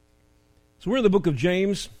So we're in the book of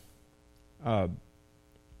James.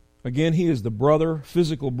 Again, he is the brother,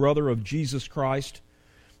 physical brother of Jesus Christ.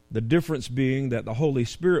 The difference being that the Holy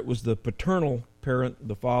Spirit was the paternal parent,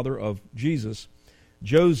 the father of Jesus.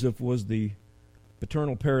 Joseph was the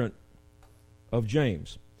paternal parent of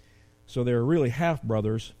James. So they're really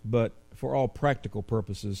half-brothers, but for all practical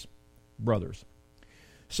purposes, brothers.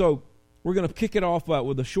 So we're going to kick it off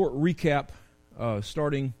with a short recap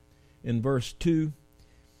starting in verse 2.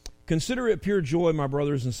 Consider it pure joy, my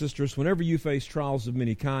brothers and sisters, whenever you face trials of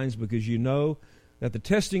many kinds, because you know that the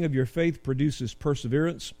testing of your faith produces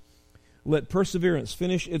perseverance. Let perseverance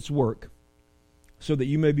finish its work, so that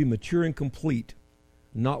you may be mature and complete,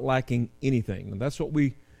 not lacking anything. And that's what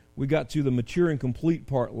we got to, the mature and complete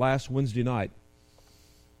part, last Wednesday night.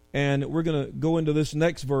 And we're going to go into this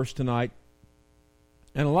next verse tonight.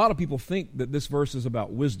 And a lot of people think that this verse is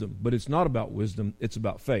about wisdom, but it's not about wisdom, it's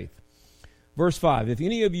about faith. Verse 5, if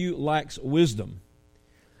any of you lacks wisdom,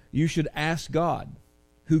 you should ask God,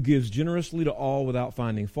 who gives generously to all without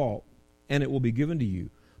finding fault, and it will be given to you.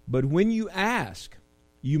 But when you ask,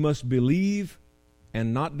 you must believe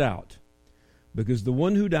and not doubt, because the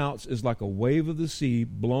one who doubts is like a wave of the sea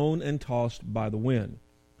blown and tossed by the wind.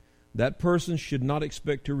 That person should not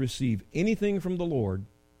expect to receive anything from the Lord.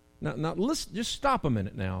 Now listen, just stop a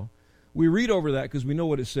minute now. We read over that because we know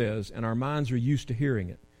what it says, and our minds are used to hearing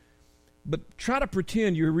it. But try to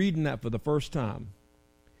pretend you're reading that for the first time.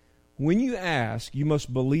 When you ask, you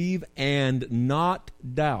must believe and not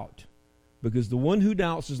doubt, because the one who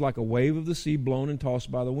doubts is like a wave of the sea blown and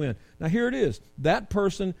tossed by the wind. Now here it is. That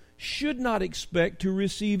person should not expect to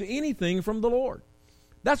receive anything from the Lord.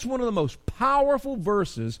 That's one of the most powerful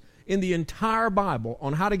verses in the entire Bible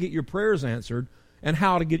on how to get your prayers answered and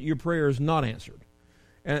how to get your prayers not answered.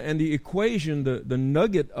 And the equation, the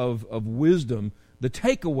nugget of wisdom, the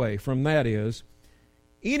takeaway from that is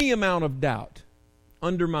any amount of doubt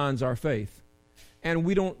undermines our faith, and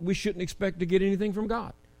we shouldn't expect to get anything from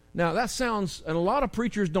God. Now that sounds, and a lot of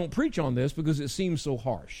preachers don't preach on this because it seems so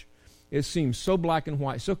harsh. It seems so black and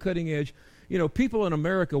white, so cutting edge. You know, people in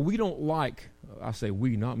America, we don't like, I say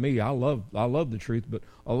we, not me, I love the truth, but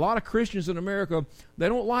a lot of Christians in America, they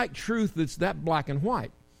don't like truth that's that black and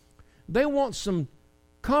white. They want some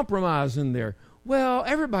compromise in there. Well,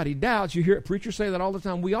 everybody doubts. You hear preachers say that all the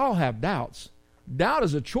time. We all have doubts. Doubt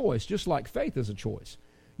is a choice, just like faith is a choice.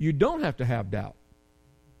 You don't have to have doubt.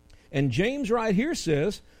 And James right here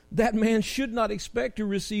says that man should not expect to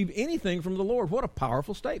receive anything from the Lord. What a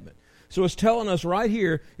powerful statement. So it's telling us right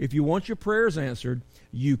here, if you want your prayers answered,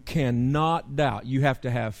 you cannot doubt. You have to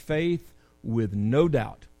have faith with no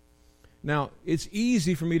doubt. Now, it's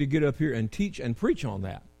easy for me to get up here and teach and preach on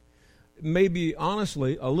that. Maybe,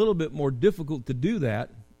 honestly, a little bit more difficult to do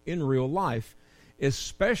that in real life,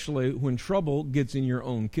 especially when trouble gets in your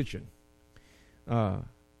own kitchen.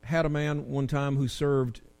 Had a man one time who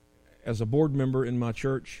served as a board member in my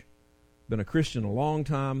church, been a Christian a long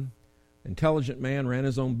time, intelligent man, ran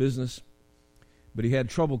his own business, but he had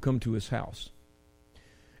trouble come to his house.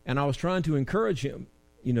 And I was trying to encourage him,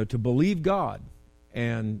 to believe God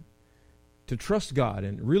and to trust God,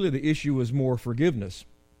 and really the issue was more forgiveness.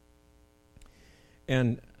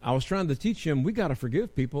 And I was trying to teach him, we got to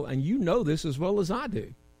forgive people, and you know this as well as I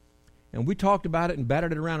do. And we talked about it and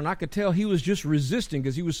batted it around, and I could tell he was just resisting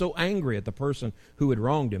because he was so angry at the person who had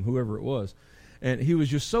wronged him, whoever it was. And he was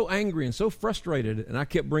just so angry and so frustrated, and I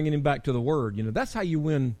kept bringing him back to the Word. That's how you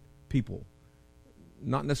win people,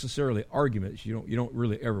 not necessarily arguments. You don't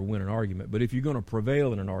really ever win an argument. But if you're going to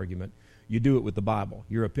prevail in an argument, you do it with the Bible,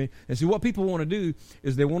 your opinion. And see, what people want to do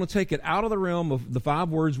is they want to take it out of the realm of the 5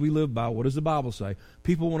 words we live by. What does the Bible say?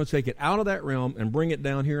 People want to take it out of that realm and bring it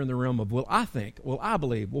down here in the realm of, well, I think, well, I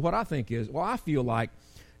believe, well, what I think is, well, I feel like.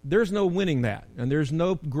 There's no winning that, and there's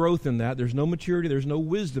no growth in that. There's no maturity. There's no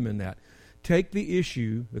wisdom in that. Take the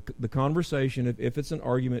issue, the conversation, if it's an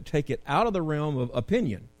argument, take it out of the realm of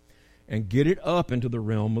opinion and get it up into the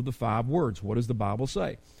realm of the 5 words. What does the Bible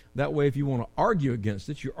say? That way, if you want to argue against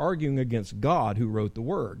it, you're arguing against God who wrote the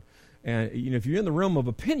Word. And if you're in the realm of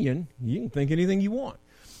opinion, you can think anything you want.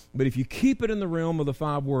 But if you keep it in the realm of the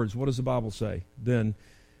 5 words, what does the Bible say? Then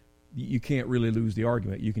you can't really lose the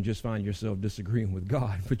argument. You can just find yourself disagreeing with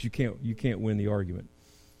God, but you can't win the argument.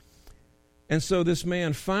 And so this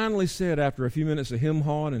man finally said, after a few minutes of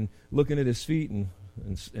him-hawing and looking at his feet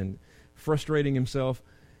and frustrating himself,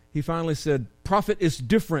 he finally said, "Prophet, it's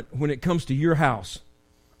different when it comes to your house."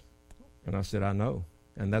 And I said, I know.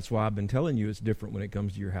 And that's why I've been telling you it's different when it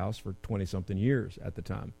comes to your house for 20-something years at the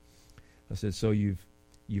time. I said, so you've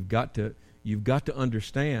got to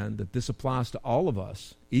understand that this applies to all of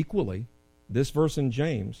us equally. This verse in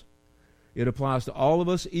James, it applies to all of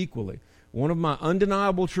us equally. One of my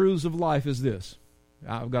undeniable truths of life is this.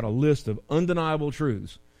 I've got a list of undeniable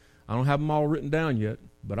truths. I don't have them all written down yet,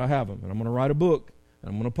 but I have them. And I'm going to write a book, and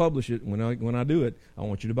I'm going to publish it. When I do it, I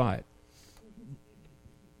want you to buy it.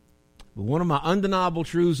 But one of my undeniable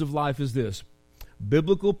truths of life is this.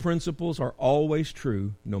 Biblical principles are always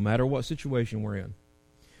true, no matter what situation we're in.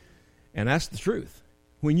 And that's the truth.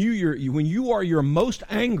 When you are your most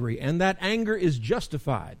angry, and that anger is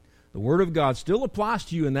justified, the Word of God still applies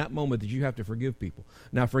to you in that moment that you have to forgive people.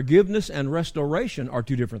 Now, forgiveness and restoration are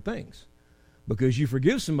two different things. Because you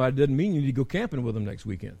forgive somebody doesn't mean you need to go camping with them next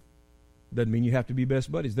weekend. Doesn't mean you have to be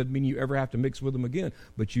best buddies. Doesn't mean you ever have to mix with them again.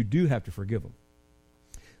 But you do have to forgive them.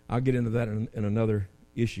 I'll get into that in another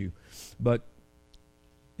issue. But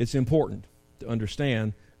it's important to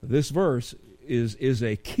understand this verse is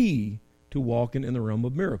a key to walking in the realm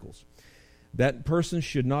of miracles. That person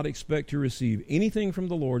should not expect to receive anything from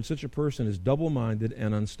the Lord. Such a person is double-minded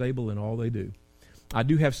and unstable in all they do. I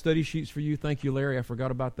do have study sheets for you. Thank you, Larry. I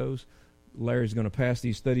forgot about those. Larry's going to pass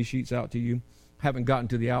these study sheets out to you. Haven't gotten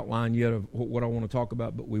to the outline yet of what I want to talk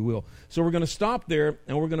about, but we will. So we're going to stop there,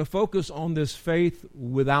 and we're going to focus on this faith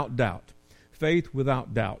without doubt. Faith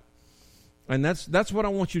without doubt. And that's what I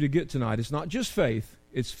want you to get tonight. It's not just faith.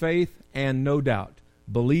 It's faith and no doubt.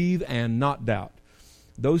 Believe and not doubt.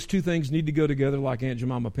 Those two things need to go together like Aunt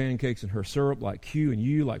Jemima pancakes and her syrup, like Q and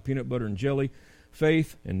U, like peanut butter and jelly.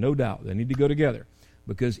 Faith and no doubt. They need to go together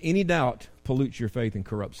because any doubt pollutes your faith and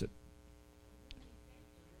corrupts it.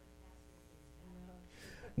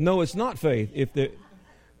 No, it's not faith.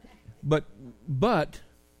 But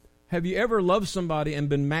have you ever loved somebody and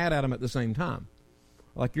been mad at them at the same time?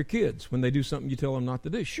 Like your kids, when they do something you tell them not to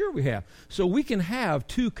do. Sure we have. So we can have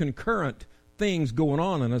two concurrent things going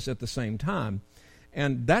on in us at the same time.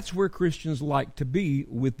 And that's where Christians like to be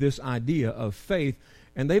with this idea of faith.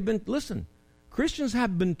 And listen, Christians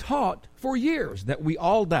have been taught for years that we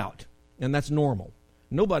all doubt. And that's normal.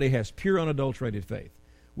 Nobody has pure, unadulterated faith.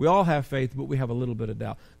 We all have faith, but we have a little bit of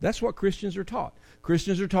doubt. That's what Christians are taught.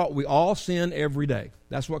 Christians are taught we all sin every day.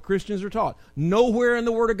 That's what Christians are taught. Nowhere in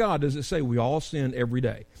the Word of God does it say we all sin every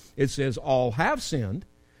day. It says all have sinned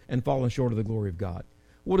and fallen short of the glory of God.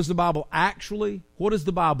 What does the Bible actually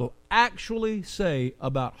say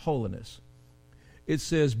about holiness? It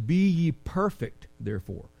says, be ye perfect,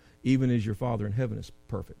 therefore, even as your Father in heaven is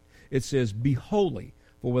perfect. It says, be holy,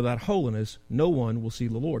 for without holiness no one will see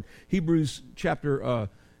the Lord. Hebrews chapter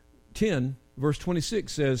 10, verse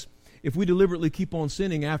 26 says, if we deliberately keep on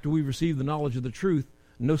sinning after we receive the knowledge of the truth,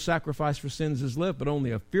 no sacrifice for sins is left, but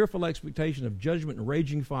only a fearful expectation of judgment and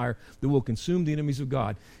raging fire that will consume the enemies of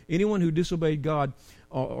God. Anyone who disobeyed God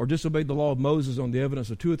or disobeyed the law of Moses on the evidence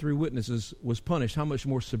of 2 or 3 witnesses was punished. How much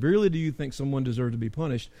more severely do you think someone deserved to be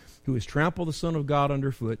punished who has trampled the Son of God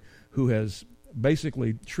underfoot, who has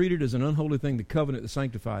basically treated as an unholy thing the covenant that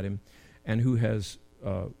sanctified him, and who has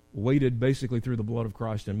waded basically through the blood of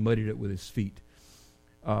Christ and muddied it with his feet?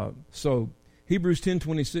 So Hebrews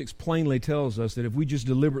 10:26 plainly tells us that if we just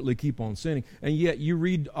deliberately keep on sinning, and yet you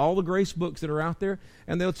read all the grace books that are out there,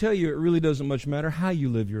 and they'll tell you it really doesn't much matter how you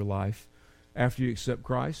live your life after you accept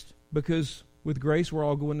Christ, because with grace we're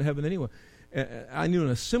all going to heaven anyway. I knew an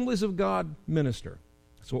Assemblies of God minister.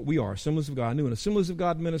 That's what we are, Assemblies of God. I knew an Assemblies of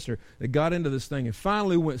God minister that got into this thing and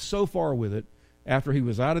finally went so far with it after he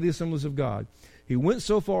was out of the Assemblies of God. He went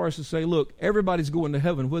so far as to say, look, everybody's going to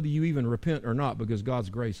heaven whether you even repent or not because God's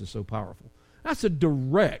grace is so powerful. That's a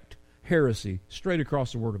direct heresy straight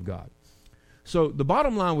across the Word of God. So the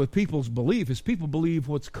bottom line with people's belief is people believe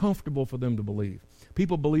what's comfortable for them to believe.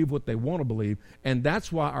 People believe what they want to believe, and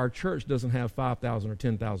that's why our church doesn't have 5,000 or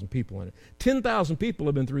 10,000 people in it. 10,000 people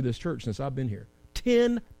have been through this church since I've been here.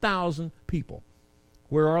 10,000 people.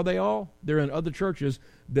 Where are they all? They're in other churches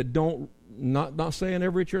that not saying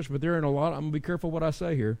every church, but they're in a lot. I'm going to be careful what I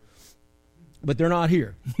say here. But they're not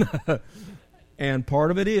here. And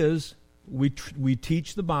part of it is we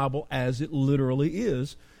teach the Bible as it literally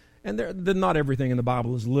is. And not everything in the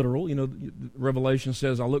Bible is literal. You know, Revelation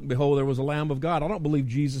says, I look, behold, there was a Lamb of God. I don't believe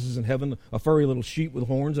Jesus is in heaven, a furry little sheep with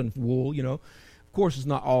horns and wool, you know. Of course, it's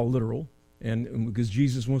not all literal. And because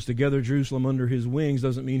Jesus wants to gather Jerusalem under his wings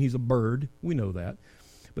doesn't mean he's a bird. We know that.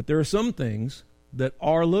 But there are some things that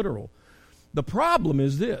are literal. The problem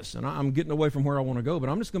is this, and I'm getting away from where I want to go, but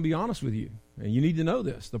I'm just going to be honest with you. And you need to know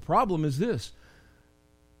this. The problem is this.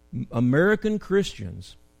 American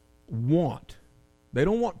Christians they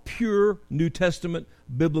don't want pure New Testament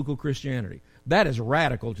biblical Christianity. That is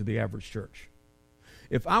radical to the average church.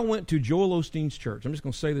 If I went to Joel Osteen's church, I'm just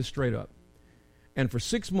going to say this straight up, and for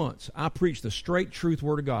 6 months I preached the straight truth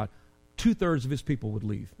Word of God, 2/3 of his people would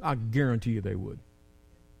leave. I guarantee you they would.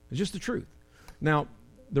 It's just the truth. Now,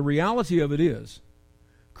 the reality of it is,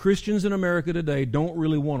 Christians in America today don't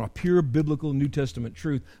really want a pure biblical New Testament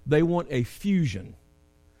truth. They want a fusion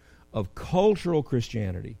of cultural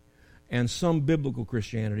Christianity and some biblical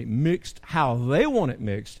Christianity mixed how they want it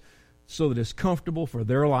mixed so that it's comfortable for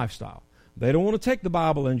their lifestyle. They don't want to take the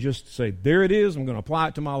Bible and just say, there it is, I'm going to apply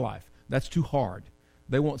it to my life. That's too hard.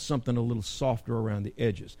 They want something a little softer around the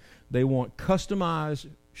edges. They want customized,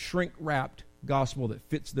 shrink-wrapped gospel that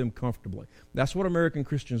fits them comfortably. That's what American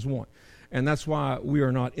Christians want. And that's why we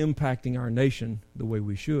are not impacting our nation the way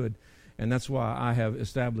we should. And that's why I have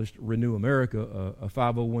established Renew America, a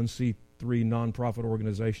 501c3 nonprofit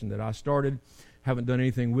organization that I started. Haven't done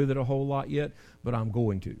anything with it a whole lot yet, but I'm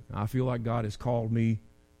going to. I feel like God has called me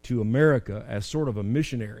to America as sort of a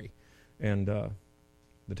missionary. And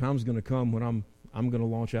the time's going to come when I'm going to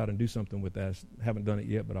launch out and do something with that. I haven't done it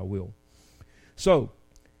yet, but I will. So,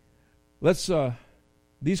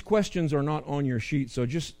 these questions are not on your sheet, so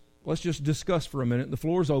let's just discuss for a minute. The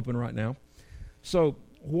floor is open right now. So,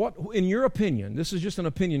 what, in your opinion, this is just an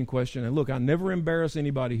opinion question, and look, I never embarrass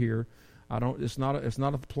anybody here. It's not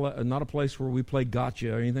a place where we play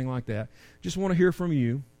gotcha or anything like that. Just want to hear from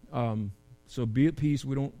you. So be at peace.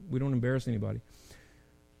 We don't embarrass anybody.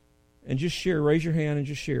 And just share. Raise your hand and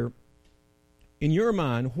just share. In your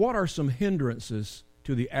mind, what are some hindrances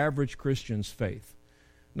to the average Christian's faith?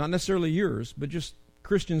 Not necessarily yours, but just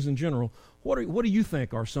Christians in general. What do you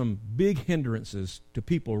think are some big hindrances to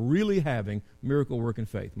people really having miracle-working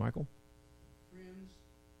faith? Michael? Friends,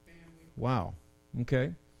 family. Wow.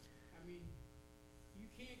 Okay. I mean, you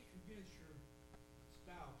can't convince your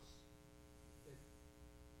spouse that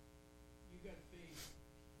you got faith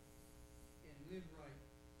and live right.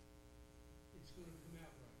 It's going to come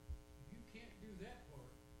out right. If you can't do that part,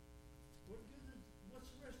 what's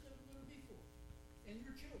the rest of it going to be for? And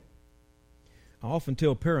your children. I often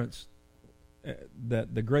tell parents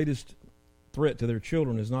that the greatest threat to their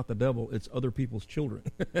children is not the devil, it's other people's children.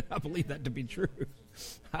 I believe that to be true.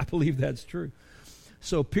 I believe that's true.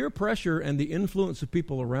 So peer pressure and the influence of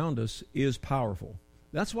people around us is powerful.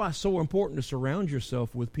 That's why it's so important to surround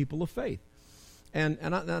yourself with people of faith. And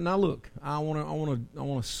now look, I want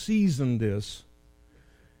to season this.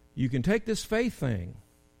 You can take this faith thing,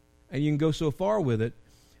 and you can go so far with it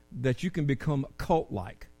that you can become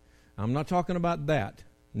cult-like. I'm not talking about that.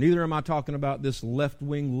 Neither am I talking about this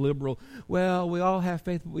left-wing liberal, well, we all have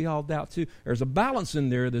faith, but we all doubt too. There's a balance in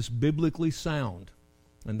there that's biblically sound,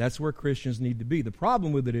 and that's where Christians need to be. The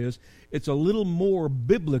problem with it is it's a little more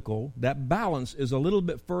biblical. That balance is a little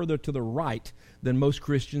bit further to the right than most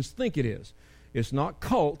Christians think it is. It's not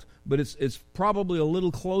cult, but it's probably a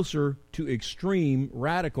little closer to extreme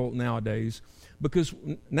radical nowadays, because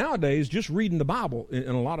nowadays just reading the Bible in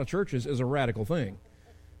a lot of churches is a radical thing.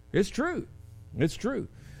 It's true. It's true.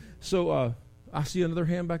 So I see another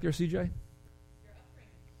hand back there, CJ. Your upbringing.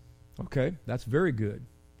 Okay, that's very good.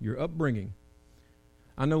 Your upbringing.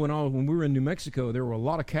 I know when we were in New Mexico, there were a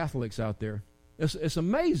lot of Catholics out there. It's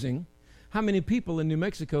amazing how many people in New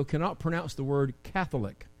Mexico cannot pronounce the word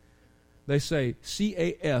Catholic. They say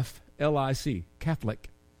C-A-F-L-I-C, Catholic.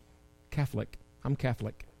 Catholic. I'm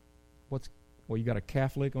Catholic. Well, you got a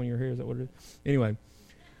Catholic on your hair? Is that what it is? Anyway.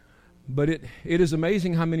 But it is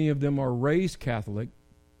amazing how many of them are raised Catholic,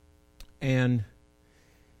 and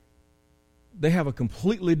they have a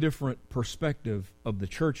completely different perspective of the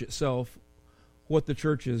church itself, what the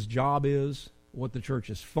church's job is, what the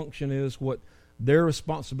church's function is, what their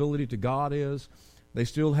responsibility to God is. They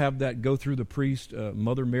still have that go through the priest,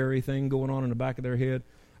 Mother Mary thing going on in the back of their head.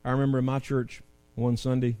 I remember in my church one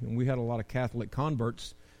Sunday, and we had a lot of Catholic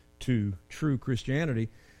converts to true Christianity.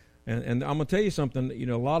 And I'm going to tell you something. You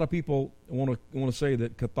know, a lot of people want to say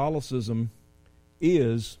that Catholicism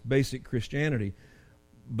is basic Christianity,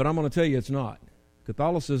 but I'm going to tell you it's not.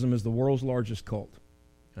 Catholicism is the world's largest cult,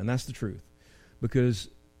 and that's the truth. Because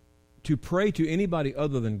to pray to anybody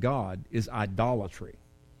other than God is idolatry.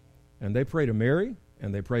 And they pray to Mary,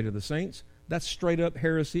 and they pray to the saints. That's straight up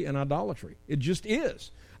heresy and idolatry. It just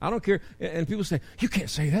is. I don't care. And people say, you can't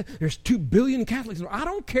say that. There's 2 billion Catholics. I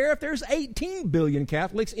don't care if there's 18 billion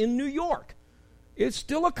Catholics in New York. It's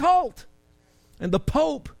still a cult. And the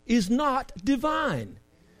Pope is not divine.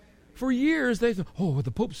 For years, they thought, oh, what the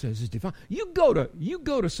Pope says is divine. You go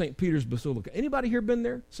to St. Peter's Basilica. Anybody here been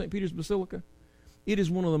there, St. Peter's Basilica? It is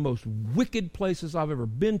one of the most wicked places I've ever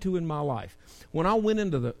been to in my life. When I went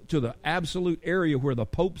into the absolute area where the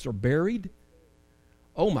popes are buried,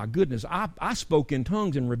 oh my goodness, I spoke in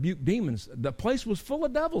tongues and rebuked demons. The place was full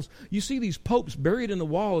of devils. You see these popes buried in the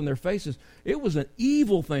wall in their faces. It was an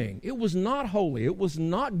evil thing. It was not holy. It was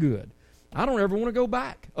not good. I don't ever want to go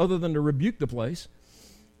back other than to rebuke the place.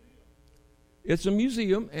 It's a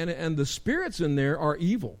museum, and the spirits in there are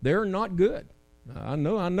evil. They're not good. I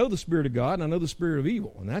know the spirit of God, and I know the spirit of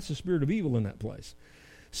evil, and that's the spirit of evil in that place.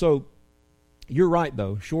 So you're right,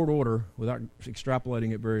 though, short order, without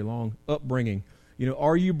extrapolating it very long, upbringing.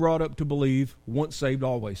 Are you brought up to believe once saved,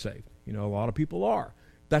 always saved? A lot of people are.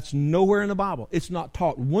 That's nowhere in the Bible. It's not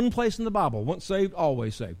taught one place in the Bible, once saved,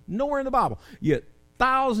 always saved. Nowhere in the Bible. Yet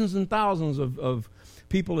thousands and thousands of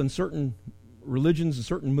people in certain religions and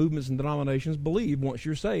certain movements and denominations believe once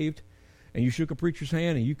you're saved and you shook a preacher's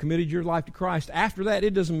hand and you committed your life to Christ, after that,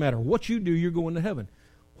 it doesn't matter what you do, you're going to heaven.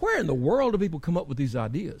 Where in the world do people come up with these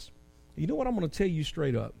ideas? You know what I'm going to tell you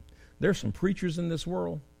straight up? There's some preachers in this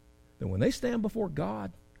world that when they stand before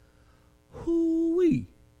God, hoo-wee,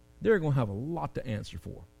 they're going to have a lot to answer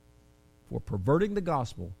for perverting the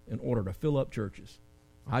gospel in order to fill up churches.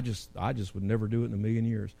 I just would never do it in a million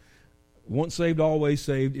years. Once saved, always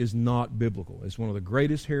saved is not biblical. It's one of the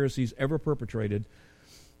greatest heresies ever perpetrated,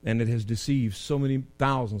 and it has deceived so many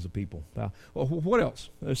thousands of people. Well, what else?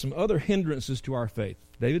 There's some other hindrances to our faith.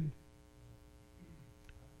 David?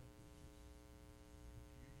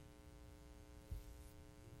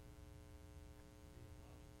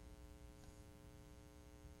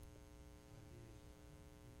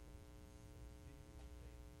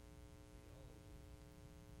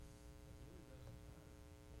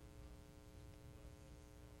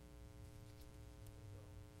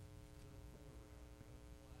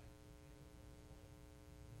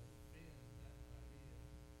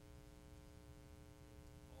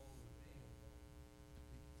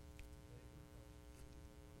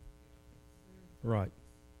 Right.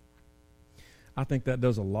 I think that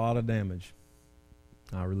does a lot of damage.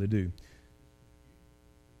 I really do.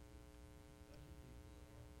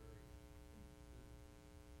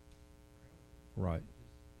 Right.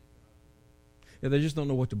 Yeah, they just don't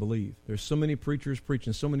know what to believe. There's so many preachers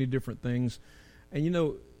preaching so many different things.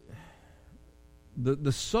 And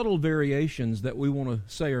the subtle variations that we want to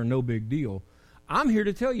say are no big deal, I'm here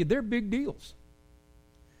to tell you they're big deals.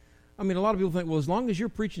 I mean, a lot of people think, well, as long as you're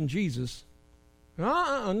preaching Jesus,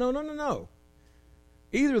 no.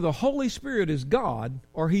 Either the Holy Spirit is God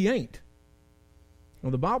or he ain't.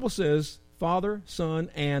 Well, the Bible says Father,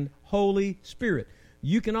 Son, and Holy Spirit.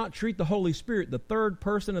 You cannot treat the Holy Spirit, the third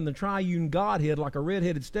person in the triune Godhead, like a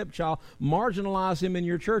red-headed stepchild, marginalize him in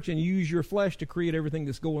your church and use your flesh to create everything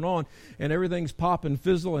that's going on, and everything's pop and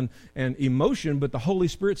fizzle and emotion, but the Holy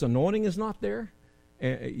Spirit's anointing is not there.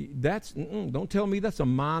 Don't tell me that's a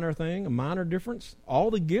minor thing, a minor difference.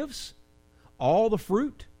 All the gifts, all the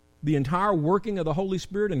fruit, the entire working of the Holy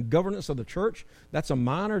Spirit and governance of the church, that's a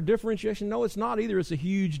minor differentiation? No, it's not either. It's a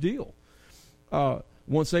huge deal.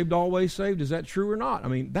 Once saved, always saved. Is that true or not? I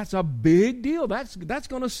mean, that's a big deal. That's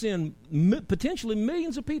going to send potentially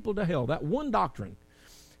millions of people to hell, that one doctrine.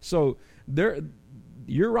 So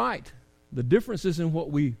you're right. The difference is in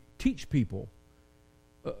what we teach people.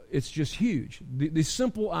 It's just huge. The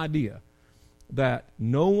simple idea that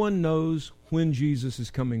no one knows when Jesus is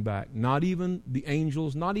coming back. Not even the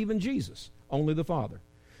angels, not even Jesus, only the Father.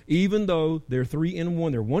 Even though they're three in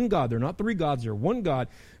one, they're one God, they're not three gods, they're one God.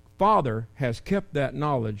 Father has kept that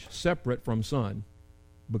knowledge separate from Son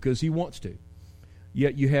because he wants to.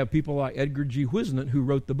 Yet you have people like Edgar G. Whisenant, who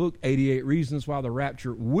wrote the book 88 Reasons Why the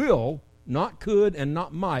Rapture Will, not could and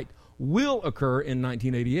not might, will occur in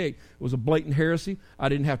 1988. It was a blatant heresy. I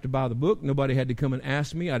didn't have to buy the book. Nobody had to come and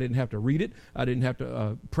ask me. I didn't have to read it. I didn't have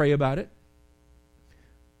to pray about it.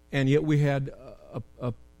 And yet we had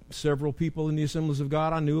several people in the Assemblies of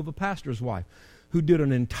God. I knew of a pastor's wife who did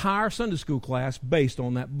an entire Sunday school class based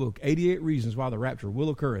on that book, 88 Reasons Why the Rapture Will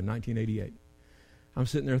Occur in 1988. I'm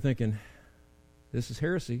sitting there thinking, this is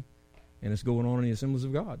heresy, and it's going on in the Assemblies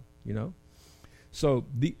of God, So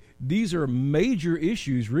these are major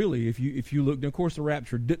issues, really, if you look. And of course, the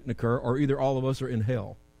rapture didn't occur, or either all of us are in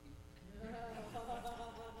hell.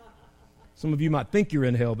 Some of you might think you're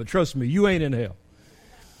in hell, but trust me, you ain't in hell.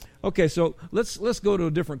 Okay, so let's go to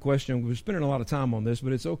a different question. We're spending a lot of time on this,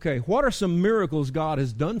 but it's okay. What are some miracles God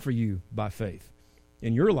has done for you by faith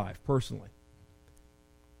in your life personally?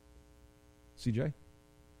 CJ?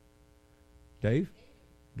 Dave?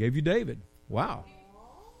 Gave you David. Wow.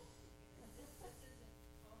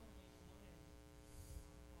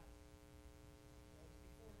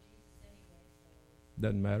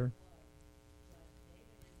 Doesn't matter.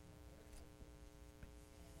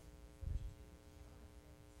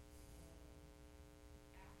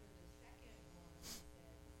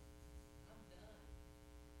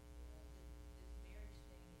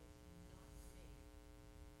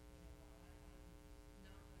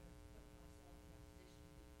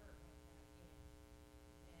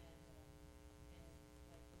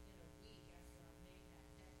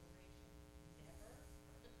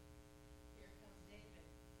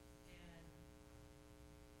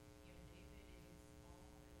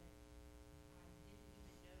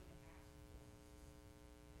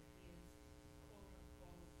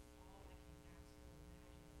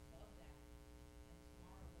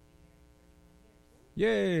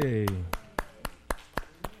 Yay.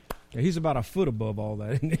 Yeah, he's about a foot above all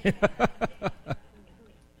that, isn't he?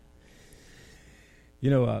 You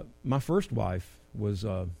know, my first wife was,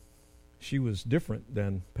 she was different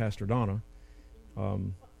than Pastor Donna.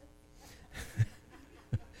 Donna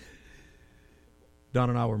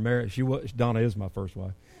and I were married. Donna is my first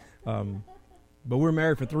wife. But we were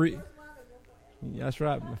married for 3. That's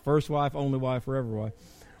right. My first wife, only wife, forever wife.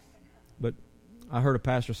 But I heard a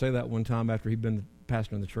pastor say that one time after he'd been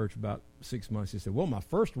pastor in the church about 6 months. He said, well, my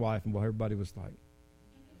first wife, and well, everybody was like.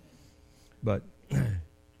 But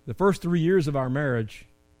the first 3 years of our marriage,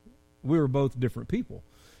 we were both different people.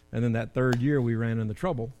 And then that third year, we ran into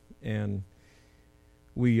trouble, and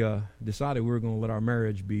we decided we were going to let our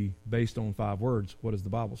marriage be based on 5 words. What does the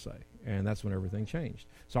Bible say? And that's when everything changed.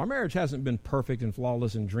 So our marriage hasn't been perfect and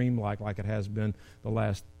flawless and dreamlike like it has been the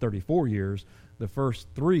last 34 years. The first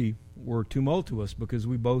 3 were tumultuous because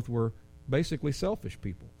we both were basically selfish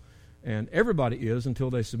people. And everybody is until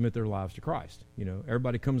they submit their lives to Christ. You know,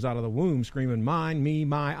 everybody comes out of the womb screaming, mine, me,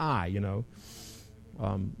 my, I, you know.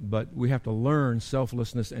 But we have to learn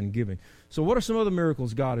selflessness and giving. So what are some other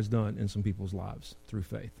miracles God has done in some people's lives through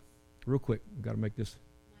faith? Real quick, we've got to make this.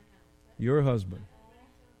 Your husband.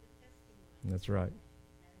 That's right.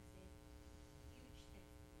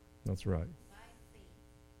 That's right.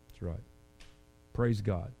 That's right. Praise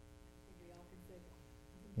God.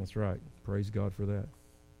 That's right. Praise God for that.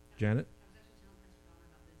 Janet?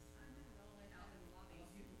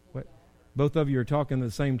 What? Both of you are talking at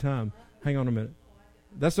the same time. Hang on a minute.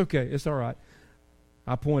 That's okay. It's all right.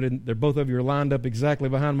 I pointed. They're both of you are lined up exactly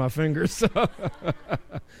behind my fingers. So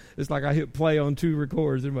it's like I hit play on 2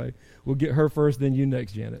 records. Anyway, we'll get her first, then you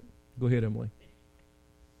next, Janet. Go ahead, Emily.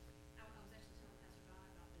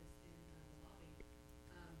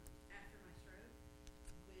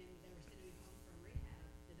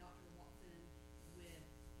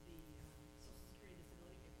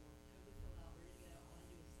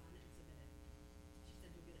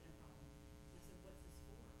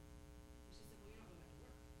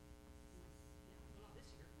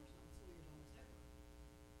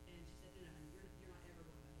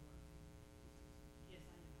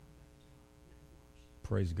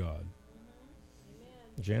 Praise God.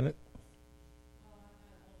 Janet?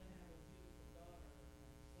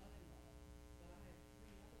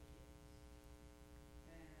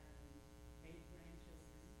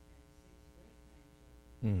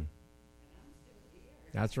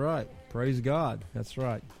 That's right. Praise God. That's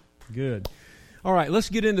right. Good. All right, let's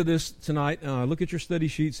get into this tonight. Look at your study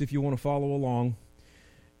sheets if you want to follow along.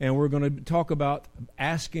 And we're going to talk about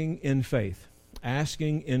asking in faith.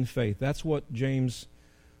 Asking in faith. That's what James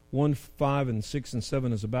 1, 5, and 6, and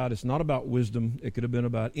 7 is about. It's not about wisdom. It could have been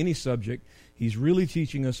about any subject. He's really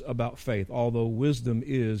teaching us about faith, although wisdom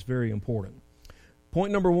is very important.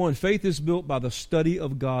 Point number 1, faith is built by the study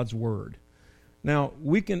of God's Word. Now,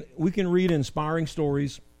 we can read inspiring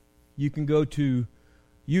stories. You can go to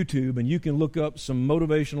YouTube and you can look up some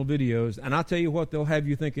motivational videos, and I tell you what, they'll have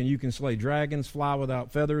you thinking you can slay dragons, fly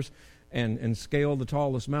without feathers, and scale the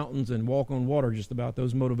tallest mountains and walk on water just about.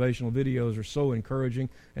 Those motivational videos are so encouraging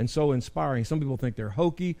and so inspiring. Some people think they're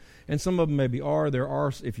hokey, and some of them maybe are. There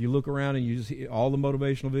are, if you look around and you just all the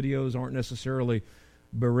motivational videos aren't necessarily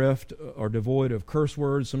bereft or devoid of curse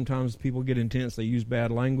words. Sometimes people get intense. They use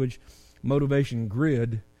bad language. Motivation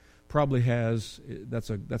Grid probably has, that's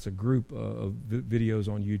a group of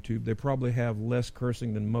videos on YouTube. They probably have less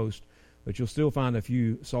cursing than most, but you'll still find a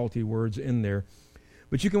few salty words in there.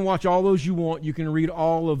 But you can watch all those you want. You can read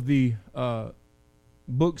all of the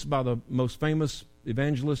books by the most famous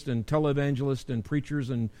evangelists and televangelists and preachers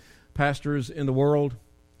and pastors in the world,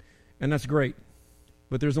 and that's great.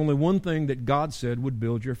 But there's only one thing that God said would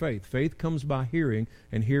build your faith. Faith comes by hearing,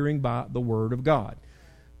 and hearing by the Word of God.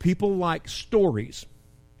 People like stories,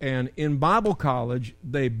 and in Bible college,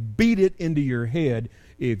 they beat it into your head.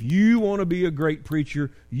 If you want to be a great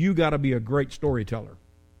preacher, you got to be a great storyteller.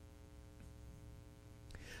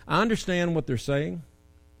 I understand what they're saying.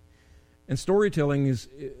 And storytelling is,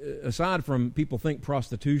 aside from people think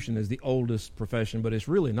prostitution is the oldest profession, but it's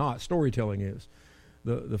really not. Storytelling is.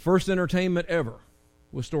 The first entertainment ever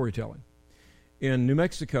was storytelling. In New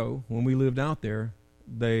Mexico, when we lived out there,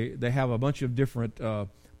 they have a bunch of different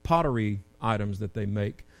pottery items that they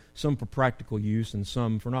make, some for practical use and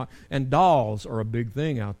some for not. And dolls are a big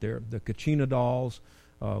thing out there. The Kachina dolls,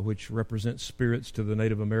 which represent spirits to the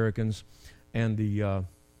Native Americans, and the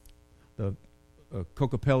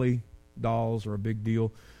Kokopelli dolls are a big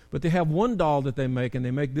deal. But they have one doll that they make, and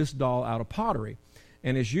they make this doll out of pottery.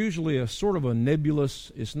 And it's usually a sort of a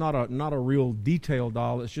nebulous, it's not a real detailed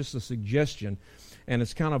doll, it's just a suggestion. and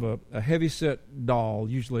it's kind of a heavy-set doll,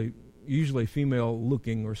 usually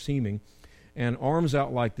female-looking or seeming, and arms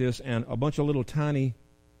out like this, and a bunch of little tiny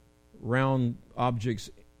round objects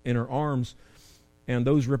in her arms, and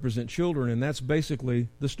those represent children, and that's basically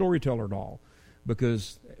the storyteller doll,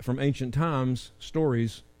 because from ancient times,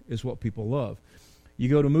 stories is what people love. You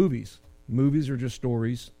go to movies. Movies are just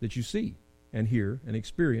stories that you see and hear and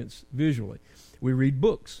experience visually. We read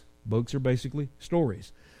books. Books are basically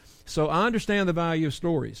stories. So I understand the value of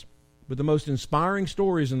stories, but the most inspiring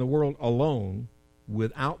stories in the world alone,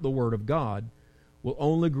 without the Word of God, will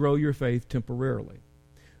only grow your faith temporarily.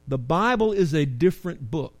 The Bible is a different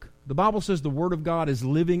book. The Bible says the Word of God is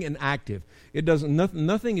living and active. It doesn't.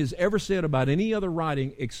 Nothing is ever said about any other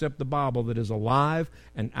writing except the Bible that is alive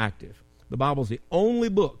and active. The Bible is the only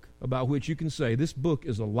book about which you can say this book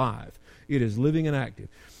is alive. It is living and active.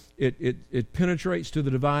 It penetrates to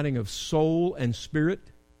the dividing of soul and spirit.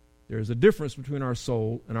 There is a difference between our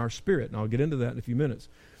soul and our spirit, and I'll get into that in a few minutes.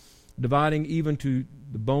 Dividing even to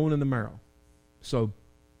the bone and the marrow. So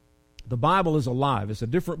the Bible is alive. It's a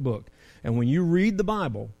different book. And when you read the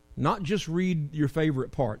Bible, not just read your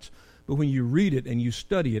favorite parts, but when you read it and you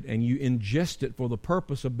study it and you ingest it for the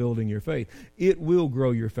purpose of building your faith, it will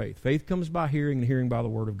grow your faith. Faith comes by hearing, and hearing by the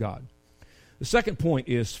Word of God. The second point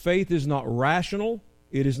is faith is not rational,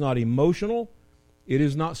 it is not emotional, it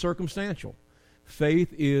is not circumstantial.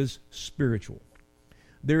 Faith is spiritual.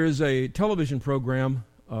 There is a television program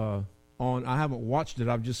on, I haven't watched it,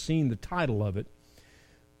 I've just seen the title of it,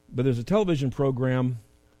 but there's a television program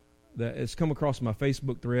that has come across my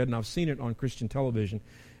Facebook thread, and I've seen it on Christian television,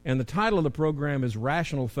 and the title of the program is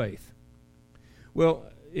Rational Faith. Well,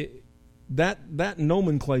 that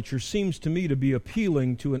nomenclature seems to me to be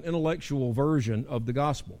appealing to an intellectual version of the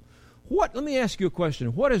gospel. Let me ask you a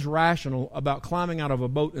question. What is rational about climbing out of a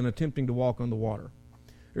boat and attempting to walk on the water?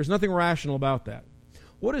 There's nothing rational about that.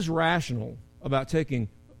 What is rational about taking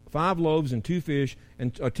 5 loaves and 2 fish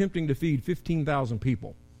and attempting to feed 15,000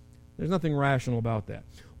 people? There's nothing rational about that.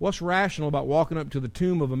 What's rational about walking up to the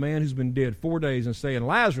tomb of a man who's been dead 4 days and saying,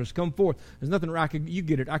 Lazarus, come forth? There's nothing, you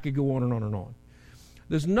get it, I could go on and on and on.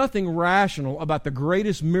 There's nothing rational about the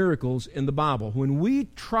greatest miracles in the Bible. When we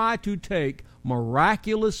try to take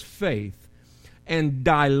miraculous faith and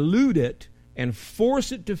dilute it and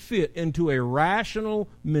force it to fit into a rational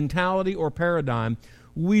mentality or paradigm,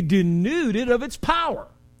 we denude it of its power.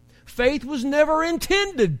 Faith was never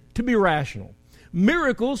intended to be rational.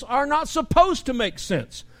 Miracles are not supposed to make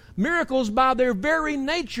sense. Miracles, by their very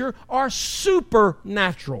nature, are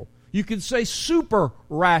supernatural. You could say super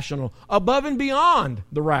rational, above and beyond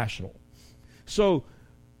the rational. So,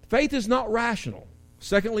 faith is not rational.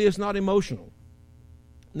 Secondly, it's not emotional.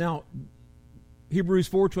 Now, Hebrews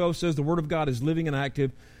 4:12 says the Word of God is living and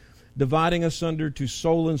active, dividing asunder to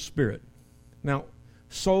soul and spirit. Now,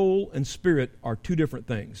 soul and spirit are two different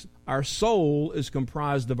things. Our soul is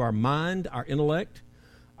comprised of our mind, our intellect,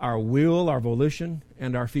 our will, our volition,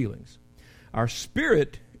 and our feelings. Our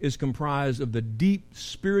spirit is comprised of the deep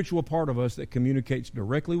spiritual part of us that communicates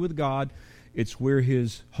directly with God. It's where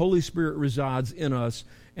His Holy Spirit resides in us,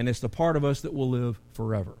 and it's the part of us that will live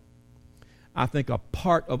forever. I think a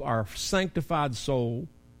part of our sanctified soul,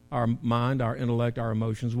 our mind, our intellect, our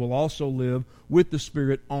emotions, will also live with the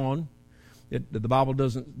Spirit on. The Bible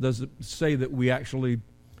doesn't say that we actually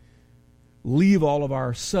leave all of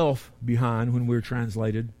our self behind when we're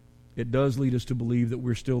translated. It does lead us to believe that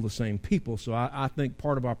we're still the same people. So I think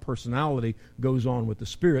part of our personality goes on with the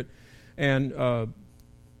Spirit. And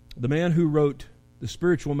the man who wrote The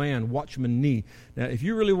Spiritual Man, Watchman Nee. Now, if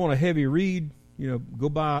you really want a heavy read, go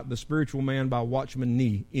buy The Spiritual Man by Watchman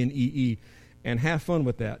Nee, N-E-E, and have fun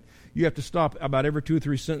with that. You have to stop about every 2 or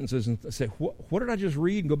 3 sentences and say, what did I just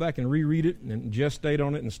read? And go back and reread it and gestate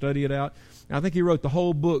on it and study it out. And I think he wrote the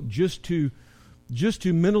whole book just to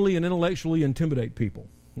mentally and intellectually intimidate people.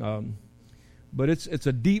 But it's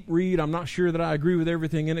a deep read. I'm not sure that I agree with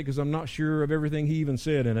everything in it because I'm not sure of everything he even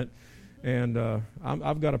said in it. And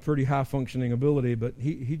I've got a pretty high functioning ability, but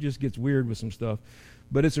he just gets weird with some stuff.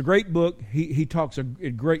 But it's a great book. He talks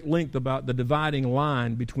at great length about the dividing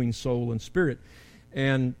line between soul and spirit.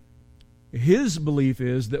 And his belief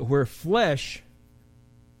is that where flesh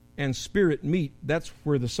and spirit meet, that's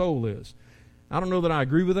where the soul is. I don't know that I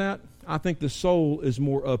agree with that. I think the soul is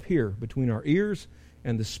more up here between our ears,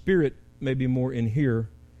 and the spirit may be more in here,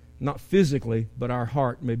 not physically, but our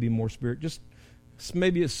heart may be more spirit. Just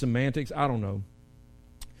maybe it's semantics, I don't know.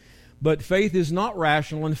 But faith is not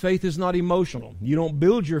rational and faith is not emotional. You don't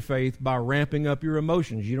build your faith by ramping up your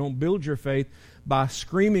emotions. You don't build your faith by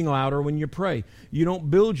screaming louder when you pray. You don't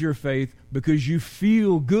build your faith because you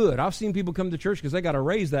feel good. I've seen people come to church because they got a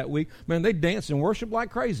raise that week. Man, they dance and worship like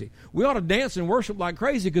crazy. We ought to dance and worship like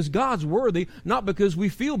crazy because God's worthy, not because we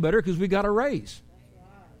feel better because we got a raise.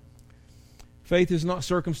 Faith is not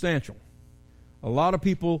circumstantial. A lot of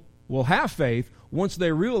people will have faith once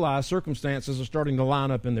they realize circumstances are starting to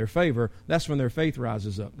line up in their favor. That's when their faith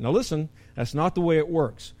rises up. Now listen, that's not the way it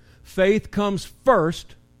works. Faith comes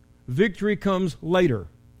first. Victory comes later.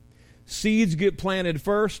 Seeds get planted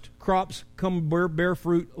first. Crops come bear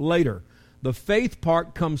fruit later. The faith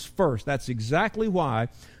part comes first. That's exactly why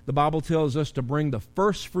the Bible tells us to bring the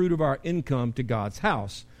first fruit of our income to God's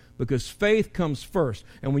house. Because faith comes first.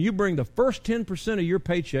 And when you bring the first 10% of your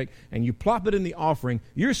paycheck and you plop it in the offering,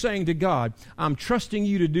 you're saying to God, I'm trusting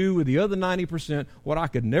you to do with the other 90% what I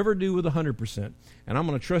could never do with 100%. And I'm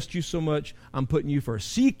going to trust you so much, I'm putting you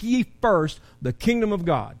first. Seek ye first the kingdom of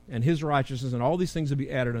God and His righteousness, and all these things will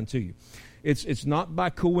be added unto you. It's not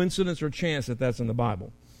by coincidence or chance that that's in the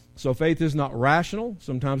Bible. So faith is not rational.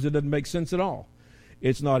 Sometimes it doesn't make sense at all.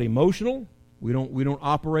 It's not emotional. We don't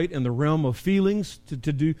operate in the realm of feelings to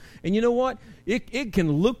do. And you know what? It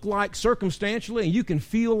can look like circumstantially, and you can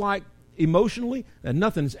feel like emotionally that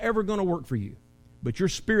nothing's ever going to work for you. But your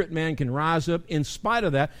spirit man can rise up in spite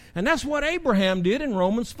of that. And that's what Abraham did in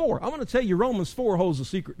Romans 4. I'm going to tell you, Romans 4 holds the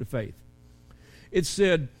secret to faith. It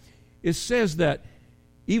says that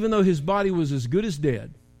even though his body was as good as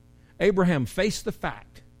dead, Abraham faced the fact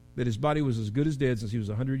that his body was as good as dead since he was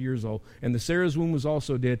 100 years old, and the Sarah's womb was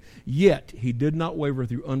also dead, yet he did not waver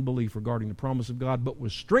through unbelief regarding the promise of God, but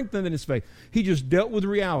was strengthened in his faith. He just dealt with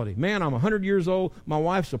reality. Man, I'm 100 years old. My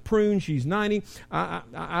wife's a prune. She's 90.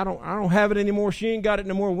 I don't have it anymore. She ain't got it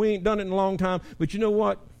no more. We ain't done it in a long time. But you know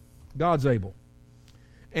what? God's able.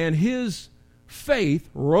 And his faith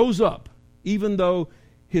rose up, even though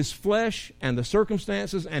his flesh and the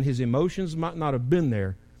circumstances and his emotions might not have been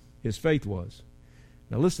there. His faith was.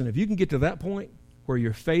 Now listen, if you can get to that point where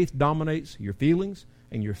your faith dominates your feelings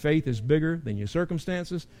and your faith is bigger than your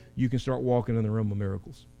circumstances, you can start walking in the realm of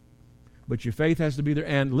miracles. But your faith has to be there.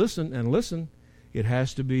 And listen, it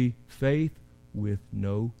has to be faith with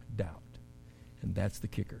no doubt. And that's the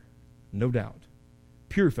kicker. No doubt.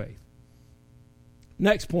 Pure faith.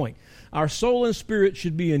 Next point. Our soul and spirit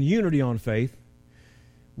should be in unity on faith.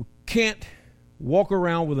 We can't walk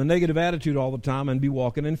around with a negative attitude all the time and be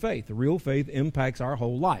walking in faith. The real faith impacts our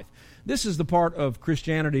whole life. This is the part of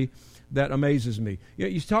Christianity that amazes me.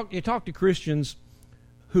 You talk to Christians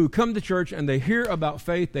who come to church and they hear about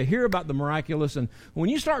faith, they hear about the miraculous, and when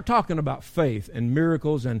you start talking about faith and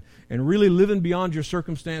miracles and really living beyond your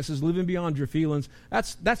circumstances, living beyond your feelings,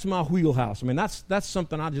 that's my wheelhouse. I mean, that's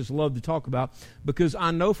something I just love to talk about because I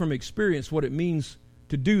know from experience what it means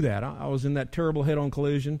to do that. I was in that terrible head-on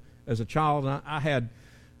collision as a child, and I had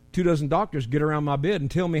 24 doctors get around my bed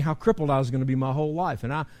and tell me how crippled I was going to be my whole life.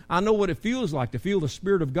 And I know what it feels like to feel the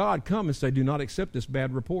Spirit of God come and say, do not accept this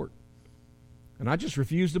bad report. And I just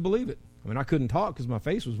refused to believe it. I mean, I couldn't talk because my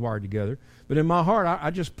face was wired together. But in my heart,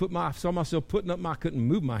 I just saw myself putting up I couldn't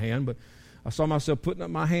move my hand, but I saw myself putting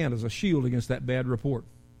up my hand as a shield against that bad report.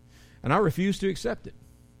 And I refused to accept it.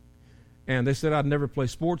 And they said I'd never play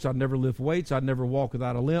sports, I'd never lift weights, I'd never walk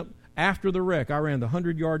without a limp. After the wreck, I ran the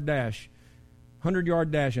 100-yard dash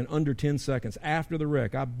in under 10 seconds. After the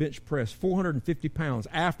wreck, I bench pressed 450 pounds.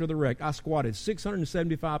 After the wreck, I squatted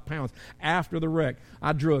 675 pounds. After the wreck,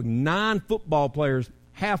 I drug 9 football players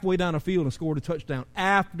halfway down a field and scored a touchdown.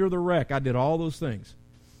 After the wreck, I did all those things.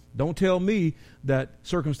 Don't tell me that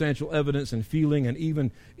circumstantial evidence and feeling and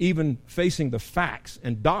even facing the facts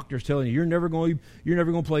and doctors telling you you're never going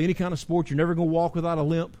to play any kind of sport, you're never going to walk without a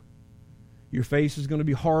limp. Your face is going to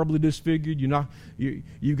be horribly disfigured.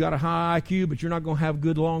 You've got a high IQ, but you're not going to have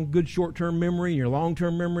good short-term memory and your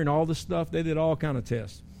long-term memory and all this stuff. They did all kind of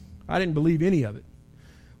tests. I didn't believe any of it.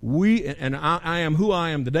 I am who I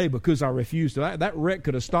am today because I refused to. That wreck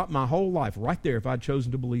could have stopped my whole life right there if I'd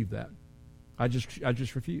chosen to believe that. I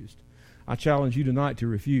just refused. I challenge you tonight to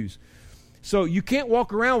refuse. So you can't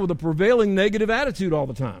walk around with a prevailing negative attitude all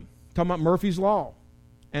the time. Talking about Murphy's Law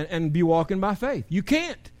and be walking by faith. You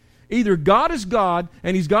can't. Either God is God,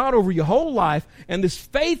 and He's God over your whole life, and this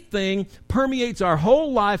faith thing permeates our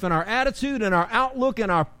whole life and our attitude and our outlook and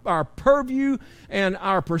our purview and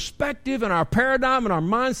our perspective and our paradigm and our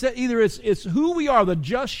mindset. Either it's who we are, the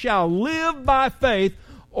just shall live by faith,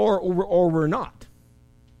 or we're not.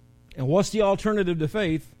 And what's the alternative to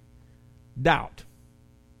faith? Doubt.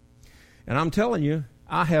 And I'm telling you,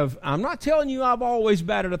 I'm not telling you I've always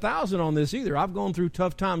batted 1,000 on this either. I've gone through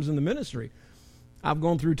tough times in the ministry. I've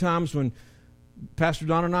gone through times when Pastor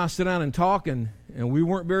Don and I sit down and talk, and we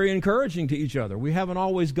weren't very encouraging to each other. We haven't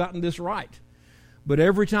always gotten this right. But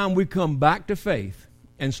every time we come back to faith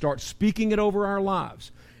and start speaking it over our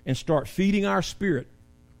lives and start feeding our spirit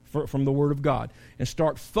from the Word of God and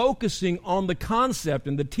start focusing on the concept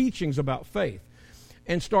and the teachings about faith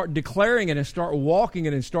and start declaring it and start walking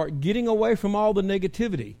it and start getting away from all the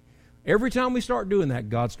negativity, every time we start doing that,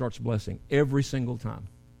 God starts blessing every single time.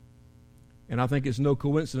 And I think it's no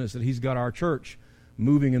coincidence that He's got our church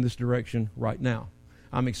moving in this direction right now.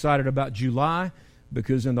 I'm excited about July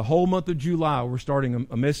because in the whole month of July, we're starting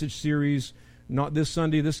a message series. Not this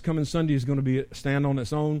Sunday. This coming Sunday is going to be a stand on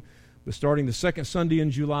its own. But starting the second Sunday in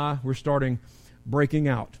July, we're starting Breaking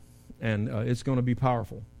Out. And it's going to be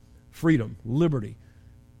powerful. Freedom, liberty,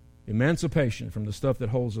 emancipation from the stuff that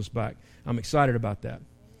holds us back. I'm excited about that.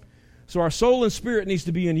 So our soul and spirit needs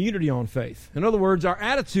to be in unity on faith. In other words, our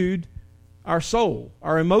attitude, our soul,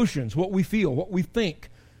 our emotions, what we feel, what we think,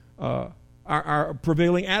 our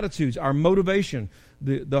prevailing attitudes, our motivation,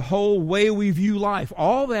 the whole way we view life,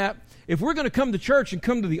 all that. If we're going to come to church and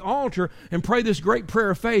come to the altar and pray this great prayer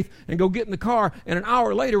of faith and go get in the car, and an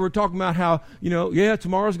hour later we're talking about how,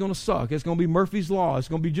 tomorrow's going to suck. It's going to be Murphy's Law. It's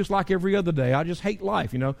going to be just like every other day. I just hate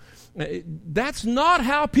life, That's not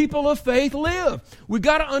how people of faith live. We've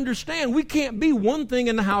got to understand we can't be one thing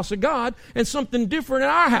in the house of God and something different in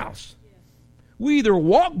our house. We either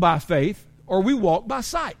walk by faith or we walk by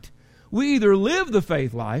sight. We either live the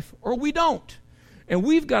faith life or we don't. And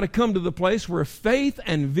we've got to come to the place where faith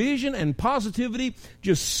and vision and positivity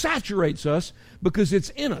just saturates us because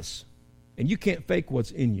it's in us. And you can't fake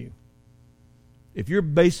what's in you. If you're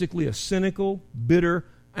basically a cynical, bitter,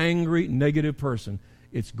 angry, negative person,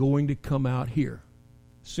 it's going to come out here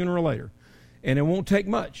sooner or later. And it won't take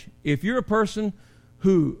much. If you're a person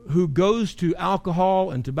who goes to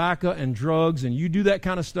alcohol and tobacco and drugs and you do that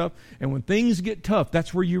kind of stuff, and when things get tough,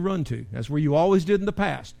 that's where you run to. That's where you always did in the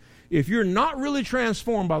past. If you're not really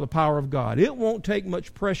transformed by the power of God, it won't take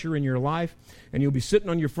much pressure in your life, and you'll be sitting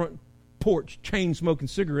on your front porch, chain smoking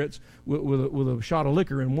cigarettes with a shot of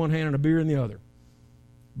liquor in one hand and a beer in the other.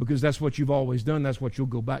 Because that's what you've always done. That's what you'll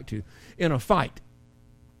go back to. In a fight,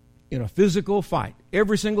 in a physical fight,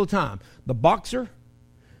 every single time, the boxer,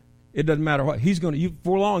 it doesn't matter what,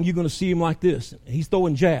 for long you're going to see him like this. He's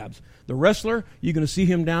throwing jabs. The wrestler, you're going to see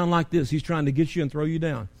him down like this. He's trying to get you and throw you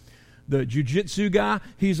down. The jiu-jitsu guy,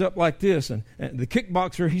 he's up like this. And the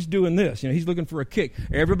kickboxer, he's doing this. He's looking for a kick.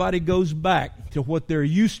 Everybody goes back to what they're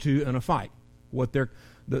used to in a fight.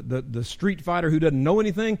 The street fighter who doesn't know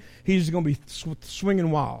anything, he's going to be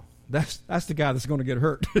swinging wild. That's the guy that's going to get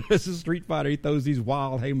hurt. This is a street fighter. He throws these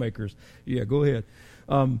wild haymakers. Yeah, go ahead.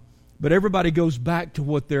 But everybody goes back to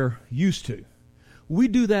what they're used to. We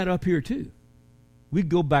do that up here too. We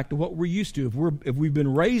go back to what we're used to. If we've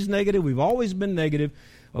been raised negative, we've always been negative.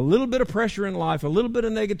 A little bit of pressure in life, a little bit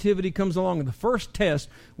of negativity comes along, and the first test,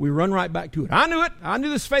 we run right back to it. I knew it. I knew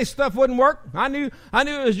this faith stuff wouldn't work. I knew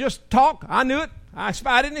it was just talk. I knew it. I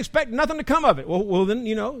didn't expect nothing to come of it. Well, then,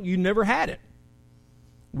 you never had it.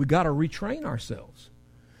 We got to retrain ourselves.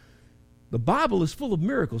 The Bible is full of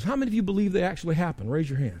miracles. How many of you believe they actually happened? Raise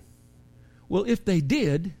your hand. Well, if they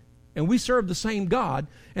did, and we serve the same God,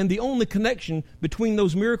 and the only connection between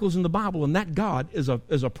those miracles in the Bible and that God is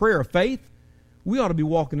a prayer of faith, we ought to be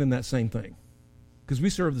walking in that same thing. Because we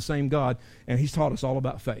serve the same God, and He's taught us all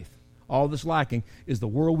about faith. All that's lacking is the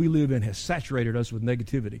world we live in has saturated us with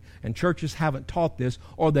negativity. And churches haven't taught this,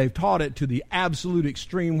 or they've taught it to the absolute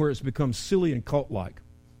extreme where it's become silly and cult-like.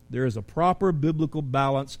 There is a proper biblical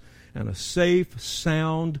balance and a safe,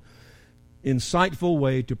 sound, insightful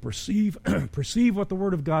way to perceive what the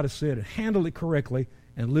Word of God has said and handle it correctly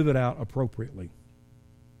and live it out appropriately.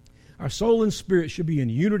 Our soul and spirit should be in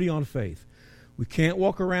unity on faith. We can't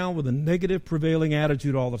walk around with a negative prevailing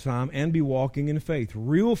attitude all the time and be walking in faith.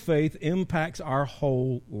 Real faith impacts our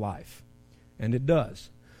whole life. And it does.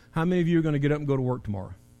 How many of you are going to get up and go to work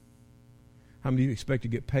tomorrow? How many of you expect to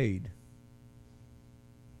get paid?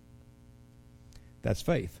 That's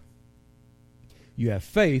faith. You have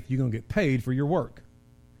faith, you're going to get paid for your work.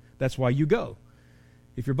 That's why you go.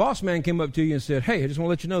 If your boss man came up to you and said, hey, I just want to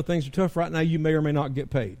let you know things are tough right now, you may or may not get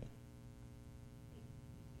paid.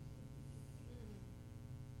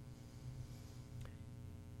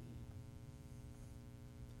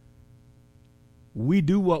 We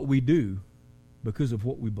do what we do because of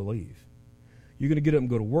what we believe. You're going to get up and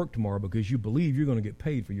go to work tomorrow because you believe you're going to get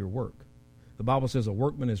paid for your work. The Bible says a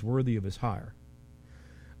workman is worthy of his hire.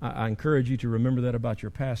 I encourage you to remember that about your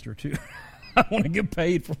pastor too. I want to get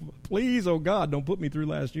paid for, please, oh God, don't put me through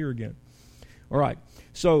last year again. All right.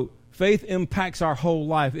 So faith impacts our whole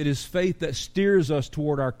life. It is faith that steers us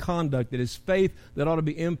toward our conduct. It is faith that ought to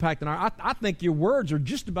be impacting our... I think your words are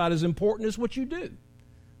just about as important as what you do.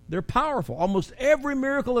 They're powerful. Almost every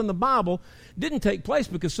miracle in the Bible didn't take place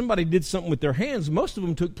because somebody did something with their hands. Most of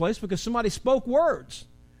them took place because somebody spoke words.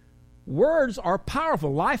 Words are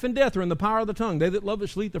powerful. Life and death are in the power of the tongue. They that love it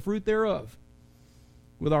shall eat the fruit thereof.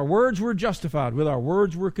 With our words we're justified. With our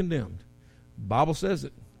words we're condemned. The Bible says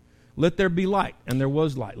it. Let there be light, and there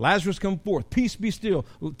was light. Lazarus come forth. Peace be still.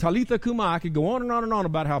 Talitha Kumai. I could go on and on and on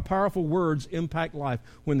about how powerful words impact life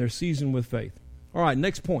when they're seasoned with faith. All right,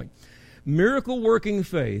 next point. Miracle-working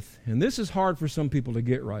faith, and this is hard for some people to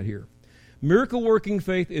get right here. Miracle-working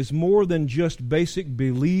faith is more than just basic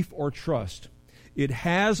belief or trust. It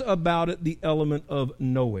has about it the element of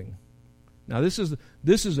knowing. Now, this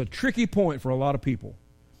is a tricky point for a lot of people.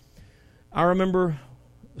 I remember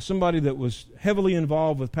somebody that was heavily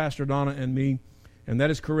involved with Pastor Donna and me, and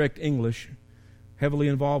that is correct English. Heavily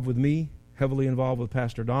involved with me, heavily involved with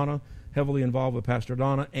Pastor Donna, heavily involved with Pastor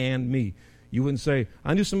Donna and me. You wouldn't say,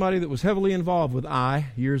 I knew somebody that was heavily involved with I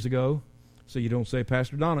years ago, so you don't say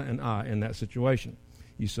Pastor Donna and I in that situation.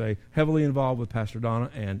 You say heavily involved with Pastor Donna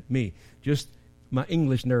and me. Just my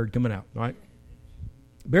English nerd coming out, right?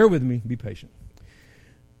 Bear with me, be patient.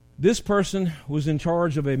 This person was in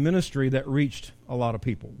charge of a ministry that reached a lot of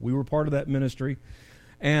people. We were part of that ministry,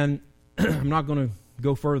 and I'm not going to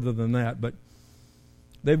go further than that, but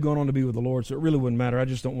they've gone on to be with the Lord, so it really wouldn't matter. I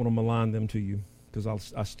just don't want to malign them to you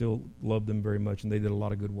because I still love them very much, and they did a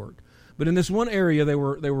lot of good work. But in this one area, they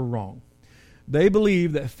were wrong. They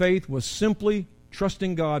believed that faith was simply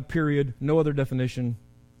trusting God, period. No other definition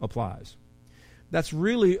applies. That's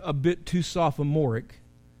really a bit too sophomoric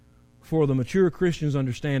for the mature Christian's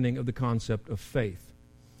understanding of the concept of faith.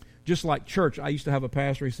 Just like church, I used to have a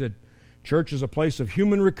pastor, he said, church is a place of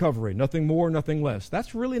human recovery, nothing more, nothing less.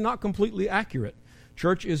 That's really not completely accurate.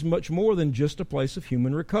 Church is much more than just a place of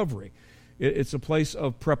human recovery. It's a place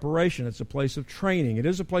of preparation. It's a place of training. It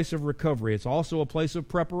is a place of recovery. It's also a place of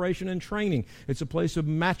preparation and training. It's a place of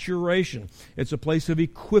maturation. It's a place of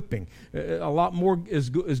equipping. A lot more is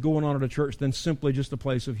going on at a church than simply just a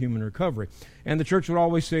place of human recovery. And the church would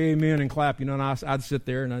always say amen and clap, and I'd sit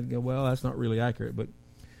there and I'd go, well, that's not really accurate, but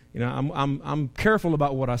I'm careful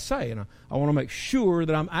about what I say, and I want to make sure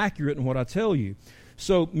that I'm accurate in what I tell you.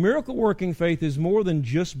 So miracle-working faith is more than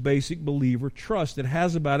just basic believer trust. It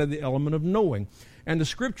has about it the element of knowing. And the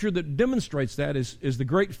scripture that demonstrates that is the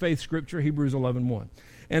great faith scripture, Hebrews 11:1.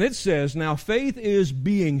 And it says, now faith is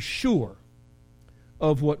being sure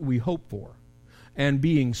of what we hope for and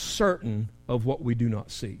being certain of what we do not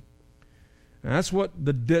see. And that's what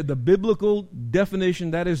the biblical definition,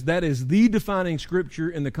 that is the defining scripture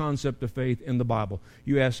in the concept of faith in the Bible.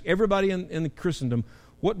 You ask everybody in Christendom,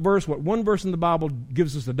 what one verse in the Bible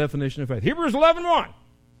gives us the definition of faith? Hebrews 11:1.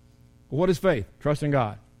 What is faith? Trusting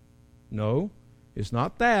God. No, it's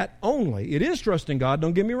not that only. It is trusting God,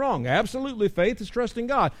 don't get me wrong. Absolutely, faith is trusting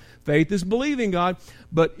God. Faith is believing God.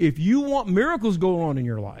 But if you want miracles going on in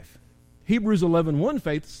your life, Hebrews 11:1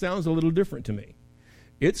 faith sounds a little different to me.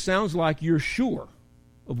 It sounds like you're sure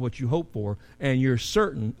of what you hope for and you're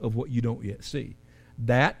certain of what you don't yet see.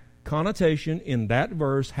 That connotation in that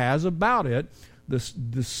verse has about it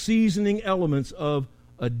the seasoning elements of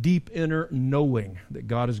a deep inner knowing that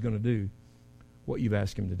God is going to do what you've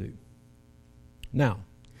asked Him to do. Now,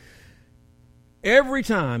 every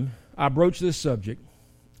time I broach this subject,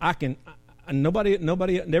 nobody,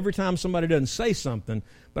 every time somebody doesn't say something,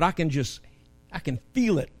 but I can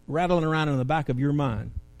feel it rattling around in the back of your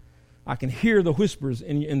mind. I can hear the whispers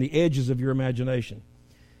in the edges of your imagination.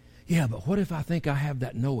 Yeah, but what if I think I have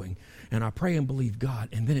that knowing, and I pray and believe God,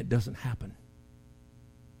 and then it doesn't happen?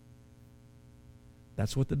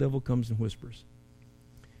 That's what the devil comes and whispers.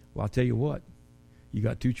 Well, I'll tell you what. You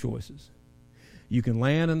got two choices. You can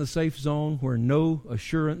land in the safe zone where no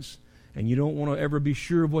assurance, and you don't want to ever be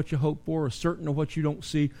sure of what you hope for or certain of what you don't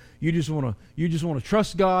see. You just want to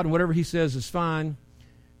trust God, and whatever He says is fine.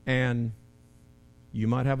 And you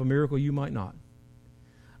might have a miracle, you might not.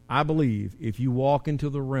 I believe if you walk into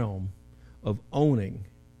the realm of owning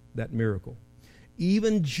that miracle,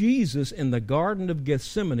 even Jesus in the Garden of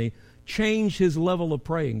Gethsemane changed His level of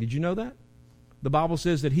praying. Did you know that? The Bible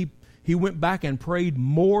says that he went back and prayed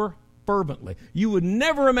more fervently. You would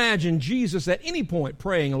never imagine Jesus at any point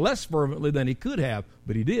praying less fervently than He could have,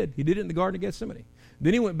 but He did. He did it in the Garden of Gethsemane.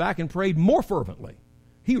 Then He went back and prayed more fervently.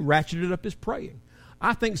 He ratcheted up His praying.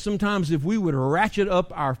 I think sometimes if we would ratchet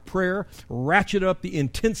up our prayer, ratchet up the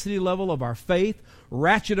intensity level of our faith,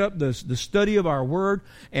 ratchet up the study of our Word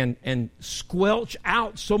and squelch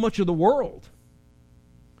out so much of the world.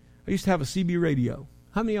 I used to have a CB radio.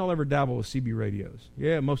 How many of y'all ever dabble with CB radios?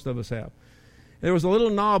 Yeah, most of us have. There was a little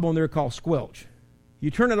knob on there called squelch.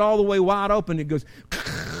 You turn it all the way wide open, it goes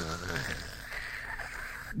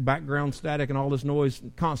background static and all this noise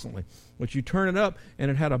constantly. But you turn it up, and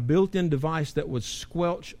it had a built-in device that would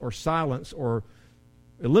squelch or silence or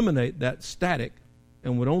eliminate that static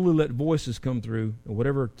and would only let voices come through at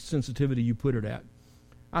whatever sensitivity you put it at.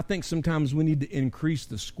 I think sometimes we need to increase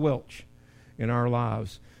the squelch in our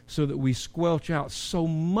lives so that we squelch out so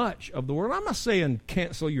much of the world. I'm not saying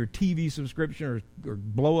cancel your TV subscription or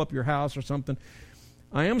blow up your house or something.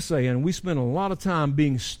 I am saying we spend a lot of time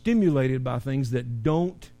being stimulated by things that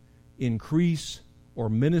don't increase or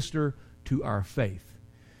minister to our faith.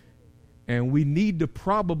 And we need to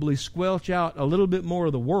probably squelch out a little bit more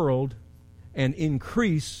of the world and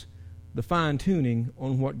increase the fine-tuning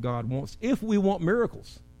on what God wants if we want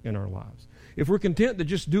miracles in our lives. If we're content to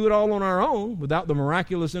just do it all on our own without the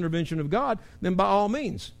miraculous intervention of God, then by all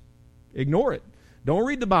means, ignore it. Don't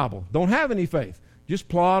read the Bible. Don't have any faith. Just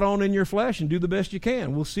plod on in your flesh and do the best you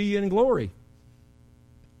can. We'll see you in glory.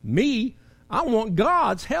 Me, I want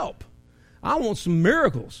God's help. I want some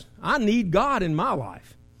miracles. I need God in my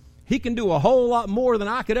life. He can do a whole lot more than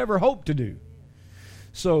I could ever hope to do.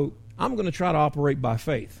 So I'm going to try to operate by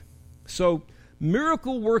faith. So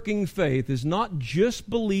miracle-working faith is not just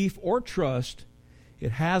belief or trust.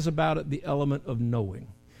 It has about it the element of knowing.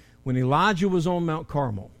 When Elijah was on Mount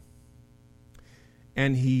Carmel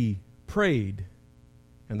and he prayed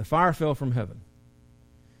and the fire fell from heaven,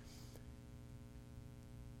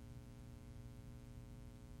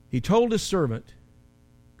 he told his servant,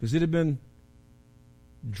 because it had been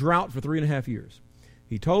drought for 3.5 years,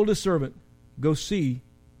 he told his servant, go see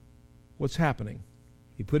what's happening.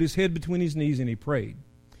 He put his head between his knees and he prayed.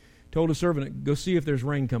 Told his servant, go see if there's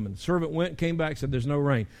rain coming. The servant went, came back, said there's no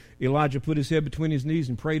rain. Elijah put his head between his knees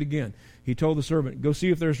and prayed again. He told the servant, go see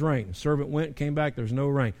if there's rain. The servant went, came back, there's no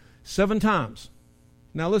rain. 7 times.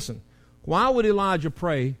 Now listen, why would Elijah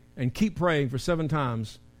pray and keep praying for 7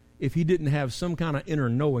 times if he didn't have some kind of inner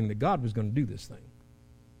knowing that God was going to do this thing?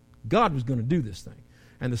 God was going to do this thing.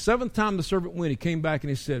 And the 7th time the servant went, he came back and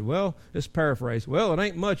he said, well, let's paraphrase. Well, it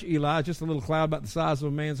ain't much, Eli, just a little cloud about the size of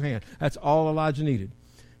a man's hand. That's all Elijah needed.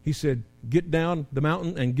 He said, get down the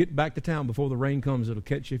mountain and get back to town before the rain comes. It'll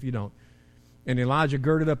catch you if you don't. And Elijah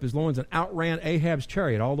girded up his loins and outran Ahab's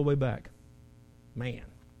chariot all the way back. Man.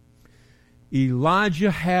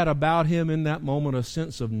 Elijah had about him in that moment a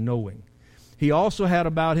sense of knowing. He also had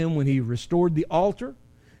about him when he restored the altar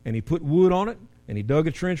and he put wood on it and he dug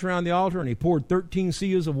a trench around the altar and he poured 13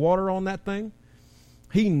 seahs of water on that thing.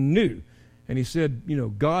 He knew. And he said,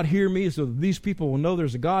 God, hear me so that these people will know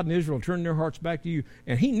there's a God in Israel, turn their hearts back to you.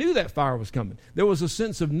 And he knew that fire was coming. There was a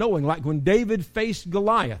sense of knowing, like when David faced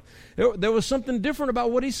Goliath. There was something different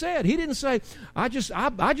about what he said. He didn't say, I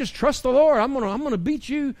just trust the Lord. I'm gonna beat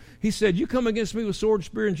you. He said, you come against me with sword,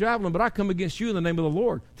 spear, and javelin, but I come against you in the name of the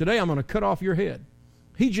Lord. Today I'm going to cut off your head.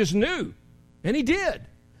 He just knew. And he did.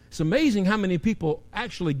 It's amazing how many people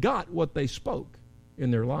actually got what they spoke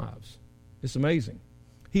in their lives. It's amazing.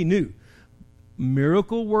 He knew.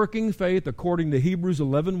 Miracle-working faith, according to Hebrews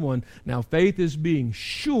 11:1. Now, faith is being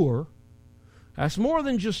sure. That's more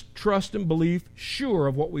than just trust and belief, sure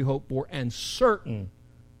of what we hope for, and certain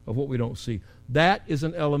of what we don't see. That is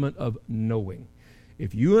an element of knowing.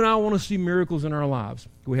 If you and I want to see miracles in our lives,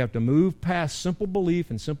 we have to move past simple belief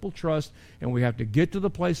and simple trust, and we have to get to the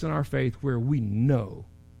place in our faith where we know,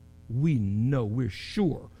 we're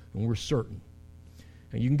sure, and we're certain.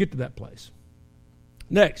 And you can get to that place.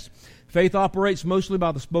 Next, faith operates mostly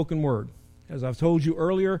by the spoken word. As I've told you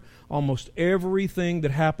earlier, almost everything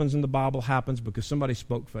that happens in the Bible happens because somebody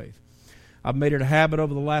spoke faith. I've made it a habit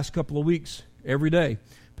over the last couple of weeks, every day.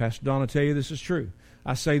 Pastor Don will tell you this is true.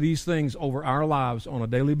 I say these things over our lives on a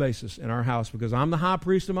daily basis in our house because I'm the high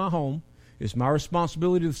priest of my home. It's my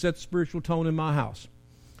responsibility to set the spiritual tone in my house.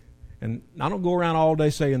 And I don't go around all day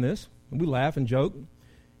saying this. We laugh and joke.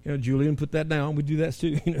 Julian, put that down. We do that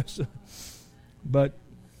too. But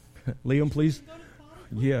Liam, please.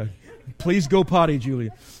 Yeah. Please go potty,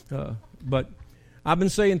 Julian. But I've been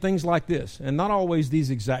saying things like this, and not always these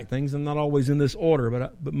exact things, and not always in this order,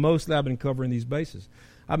 but mostly I've been covering these bases.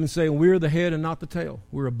 I've been saying we're the head and not the tail.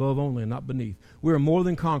 We're above only and not beneath. We are more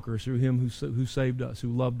than conquerors through him who saved us, who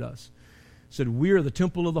loved us. said, we are the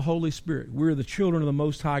temple of the Holy Spirit. We are the children of the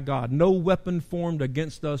Most High God. No weapon formed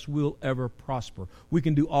against us will ever prosper. We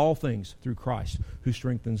can do all things through Christ who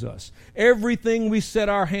strengthens us. Everything we set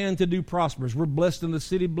our hand to do prospers. We're blessed in the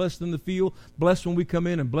city, blessed in the field, blessed when we come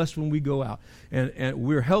in, and blessed when we go out. And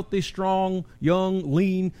we're healthy, strong, young,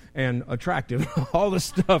 lean, and attractive. All this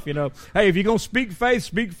stuff, you know. Hey, if you're going to speak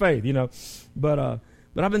faith, you know. But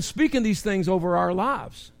I've been speaking these things over our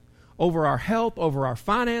lives. Over our health, over our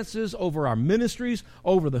finances, over our ministries,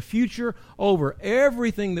 over the future, over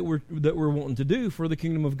everything that we're wanting to do for the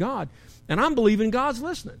kingdom of God. And I'm believing God's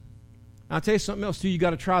listening. I'll tell you something else too. You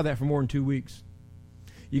got to try that for more than 2 weeks.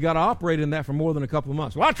 You got to operate in that for more than a couple of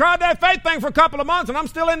months. Well, I tried that faith thing for a couple of months and I'm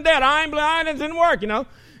still in debt. It didn't work. You know,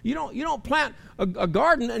 you don't plant a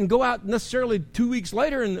garden and go out necessarily 2 weeks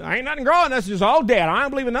later and ain't nothing growing. That's just all dead. I don't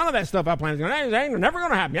believe in none of that stuff I planted. It ain't never going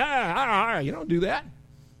to happen. Yeah, you don't do that.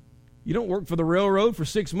 You don't work for the railroad for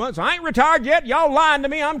 6 months. I ain't retired yet. Y'all lying to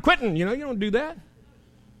me. I'm quitting. You know, you don't do that.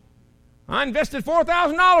 I invested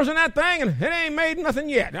 $4,000 in that thing, and it ain't made nothing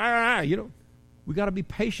yet. You know, we got to be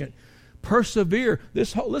patient, persevere.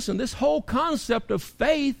 This whole concept of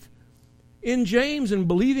faith in James and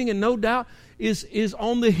believing and no doubt is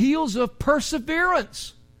on the heels of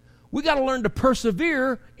perseverance. We got to learn to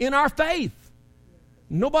persevere in our faith.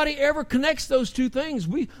 Nobody ever connects those two things.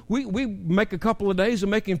 We make a couple of days of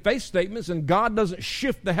making faith statements and God doesn't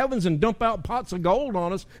shift the heavens and dump out pots of gold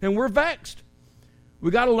on us and we're vexed.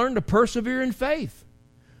 We got to learn to persevere in faith.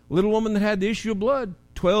 Little woman that had the issue of blood,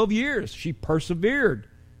 12 years, she persevered.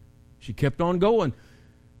 She kept on going.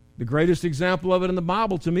 The greatest example of it in the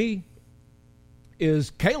Bible to me is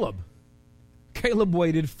Caleb. Caleb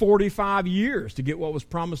waited 45 years to get what was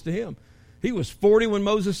promised to him. He was 40 when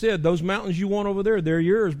Moses said, those mountains you want over there, they're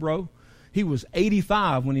yours, bro. He was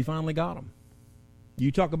 85 when he finally got them.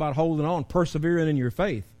 You talk about holding on, persevering in your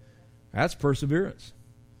faith. That's perseverance.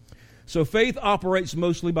 So faith operates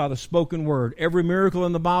mostly by the spoken word. Every miracle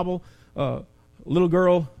in the Bible, little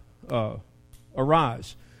girl,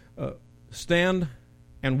 arise, stand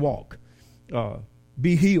and walk,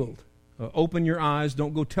 be healed, open your eyes,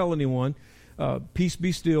 don't go tell anyone. Peace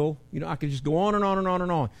be still. You know, I could just go on and on and on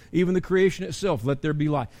and on. Even the creation itself, let there be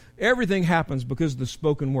light. Everything happens because of the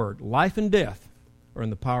spoken word. Life and death are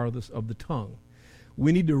in the power of the tongue.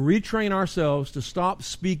 We need to retrain ourselves to stop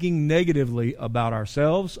speaking negatively about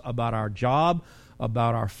ourselves, about our job,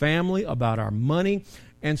 about our family, about our money,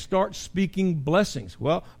 and start speaking blessings.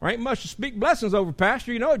 Well, there ain't much to speak blessings over,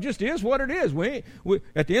 Pastor. You know, it just is what it is. We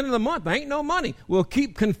at the end of the month, there ain't no money. We'll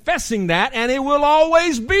keep confessing that, and it will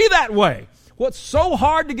always be that way. What's so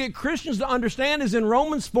hard to get Christians to understand is in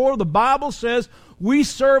Romans 4, the Bible says we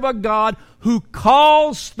serve a God who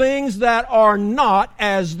calls things that are not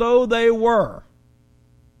as though they were,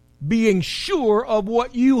 being sure of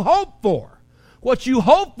what you hope for. What you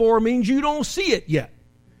hope for means you don't see it yet.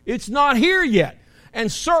 It's not here yet.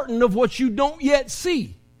 And certain of what you don't yet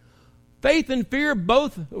see. Faith and fear,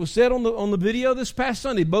 both, it was said on the video this past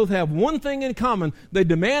Sunday, both have one thing in common. They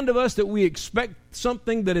demand of us that we expect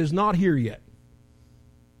something that is not here yet.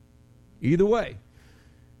 Either way.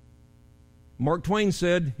 Mark Twain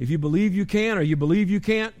said, if you believe you can or you believe you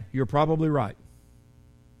can't, you're probably right.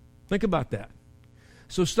 Think about that.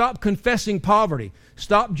 So stop confessing poverty.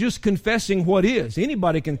 Stop just confessing what is.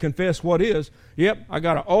 Anybody can confess what is. Yep, I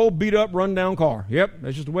got an old beat up rundown car. Yep,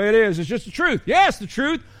 that's just the way it is. It's just the truth. Yes, the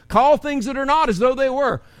truth. Call things that are not as though they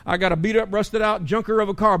were. I got a beat up, rusted out junker of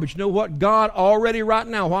a car. But you know what? God already right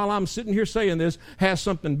now, while I'm sitting here saying this, has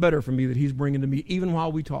something better for me that He's bringing to me even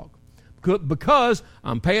while we talk. Because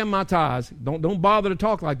I'm paying my tithes. Don't bother to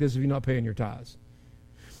talk like this if you're not paying your tithes.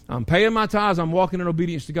 I'm paying my tithes, I'm walking in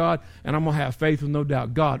obedience to God, and I'm going to have faith with no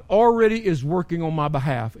doubt. God already is working on my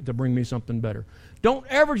behalf to bring me something better. Don't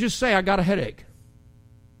ever just say, I got a headache.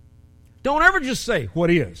 Don't ever just say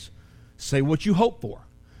what is. Say what you hope for.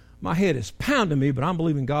 My head is pounding me, but I'm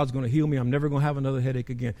believing God's going to heal me. I'm never going to have another headache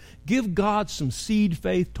again. Give God some seed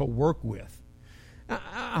faith to work with.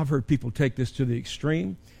 I've heard people take this to the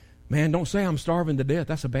extreme. Man, don't say I'm starving to death.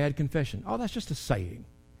 That's a bad confession. Oh, that's just a saying.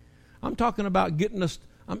 I'm talking about getting us...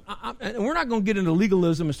 and we're not going to get into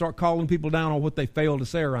legalism and start calling people down on what they fail to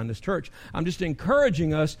say around this church. I'm just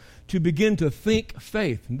encouraging us to begin to think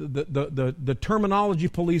faith. The terminology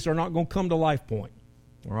police are not going to come to Life Point.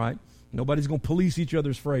 All right? Nobody's going to police each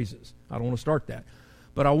other's phrases. I don't want to start that.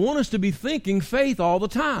 But I want us to be thinking faith all the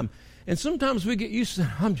time. And sometimes we get used to,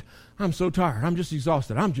 I'm so tired. I'm just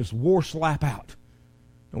exhausted. I'm just wore slap out.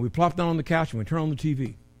 And we plop down on the couch and we turn on the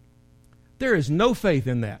TV. There is no faith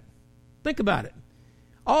in that. Think about it.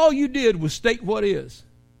 All you did was state what is.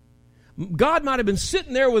 God might have been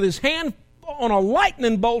sitting there with His hand on a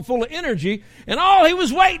lightning bolt full of energy, and all he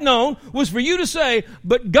was waiting on was for you to say,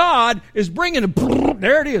 but God is bringing it.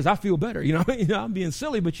 There it is. I feel better. I'm being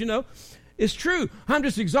silly, but it's true. I'm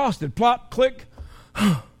just exhausted. Plop, click.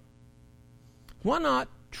 Why not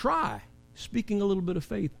try speaking a little bit of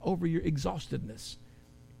faith over your exhaustedness?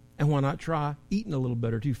 And why not try eating a little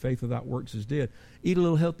better too? Faith without works is dead. Eat a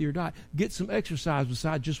little healthier diet. Get some exercise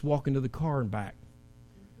besides just walking to the car and back.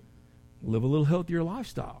 Live a little healthier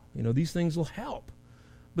lifestyle. These things will help.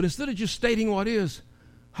 But instead of just stating what is,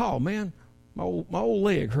 oh man, my old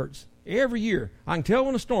leg hurts. Every year, I can tell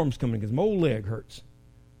when a storm's coming because my old leg hurts.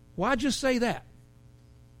 Why just say that?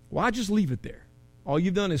 Why just leave it there? All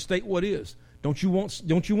you've done is state what is. Don't you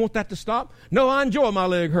want that to stop? No, I enjoy my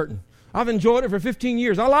leg hurting. I've enjoyed it for 15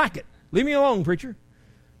 years. I like it. Leave me alone, preacher.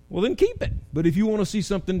 Well, then keep it. But if you want to see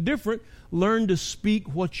something different, learn to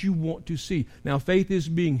speak what you want to see. Now, faith is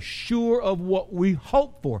being sure of what we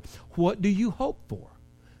hope for. What do you hope for?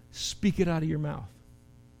 Speak it out of your mouth.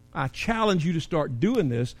 I challenge you to start doing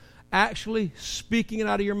this, actually speaking it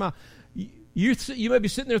out of your mouth. You may be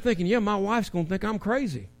sitting there thinking, yeah, my wife's going to think I'm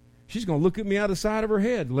crazy. She's going to look at me out of the side of her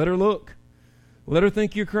head. Let her look. Let her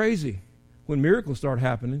think you're crazy. When miracles start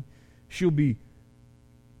happening, she'll be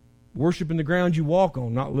worshiping the ground you walk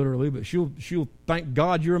on, not literally, but she'll thank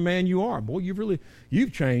God you're a man you are. Boy,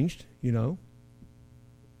 you've changed,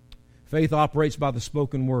 Faith operates by the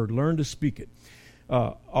spoken word. Learn to speak it.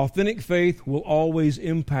 Authentic faith will always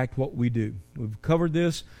impact what we do. We've covered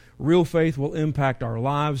this. Real faith will impact our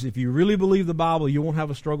lives. If you really believe the Bible, you won't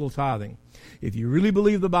have a struggle tithing. If you really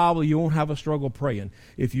believe the Bible, you won't have a struggle praying.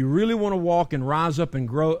 If you really want to walk and rise up and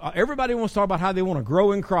grow, everybody wants to talk about how they want to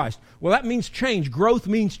grow in Christ. Well, that means change. Growth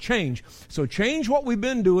means change. So change what we've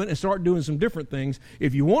been doing and start doing some different things.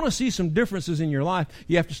 If you want to see some differences in your life,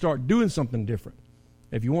 you have to start doing something different.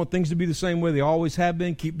 If you want things to be the same way they always have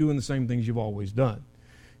been, keep doing the same things you've always done.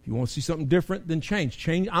 If you want to see something different, then change.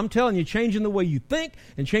 I'm telling you, changing the way you think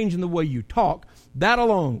and changing the way you talk, that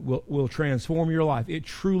alone will transform your life. It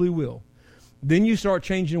truly will. Then you start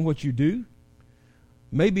changing what you do.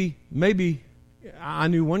 Maybe I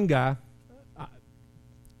knew one guy,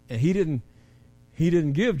 and he didn't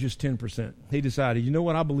give just 10%. He decided, you know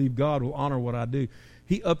what, I believe God will honor what I do.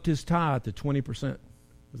 He upped his tithe to 20%.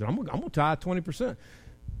 He said, I'm going to tithe 20%.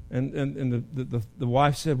 And the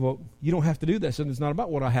wife said, well, you don't have to do that. I said, it's not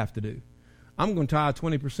about what I have to do. I'm going to tithe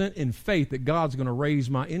 20% in faith that God's going to raise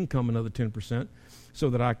my income another 10% so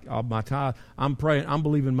that my tithe, I'm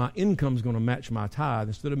believing my income's going to match my tithe.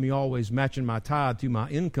 Instead of me always matching my tithe to my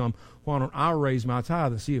income, why don't I raise my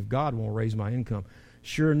tithe and see if God won't raise my income?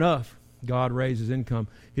 Sure enough, God raised his income.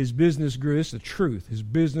 His business grew. It's the truth. His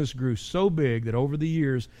business grew so big that over the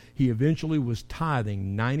years, he eventually was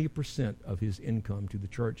tithing 90% of his income to the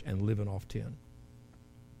church and living off 10.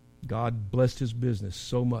 God blessed his business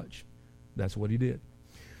so much. That's what he did.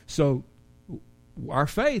 So our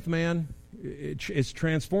faith, man, it's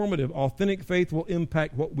transformative. Authentic faith will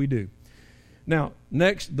impact what we do. Now,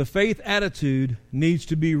 next, the faith attitude needs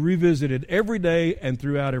to be revisited every day and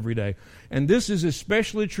throughout every day. And this is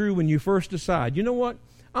especially true when you first decide, you know what,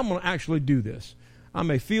 I'm going to actually do this. I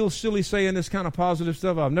may feel silly saying this kind of positive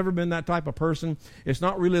stuff. I've never been that type of person. It's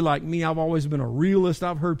not really like me. I've always been a realist.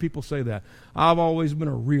 I've heard people say that. I've always been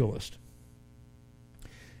a realist.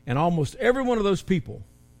 And almost every one of those people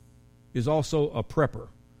is also a prepper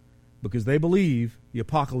because they believe the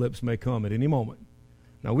apocalypse may come at any moment.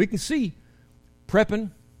 Now, we can see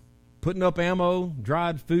prepping, putting up ammo,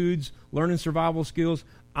 dried foods, learning survival skills.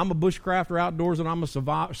 I'm a bushcrafter outdoors, and I'm a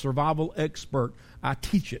survival expert. I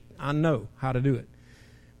teach it. I know how to do it.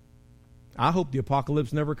 I hope the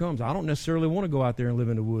apocalypse never comes. I don't necessarily want to go out there and live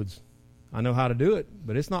in the woods. I know how to do it,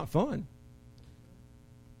 but it's not fun.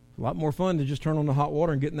 It's a lot more fun to just turn on the hot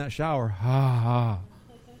water and get in that shower.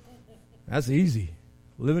 That's easy.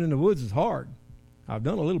 Living in the woods is hard. I've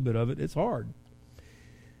done a little bit of it. It's hard.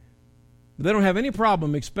 But they don't have any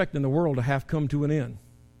problem expecting the world to have come to an end.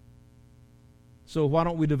 So why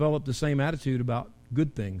don't we develop the same attitude about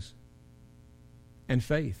good things and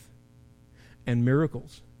faith and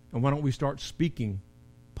miracles? And why don't we start speaking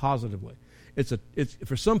positively? It's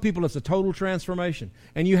for some people, it's a total transformation.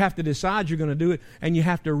 And you have to decide you're going to do it, and you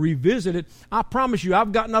have to revisit it. I promise you,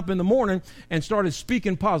 I've gotten up in the morning and started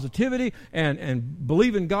speaking positivity and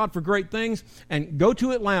believing God for great things, and go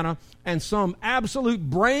to Atlanta, and some absolute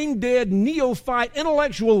brain-dead, neophyte,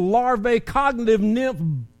 intellectual larvae, cognitive nymph,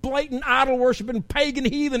 blatant idol-worshiping, pagan,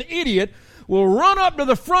 heathen idiot will run up to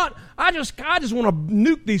the front. I just want to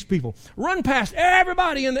nuke these people. Run past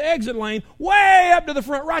everybody in the exit lane, way up to the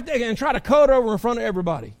front right there, and try to cut over in front of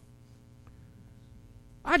everybody.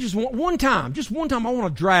 I just want one time, I want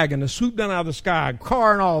a dragon to swoop down out of the sky,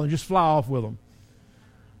 car and all, and just fly off with them.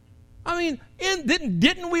 I mean,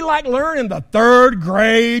 didn't we learn in the 3rd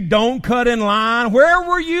grade, don't cut in line? Where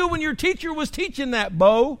were you when your teacher was teaching that,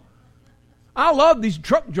 Bo? I love these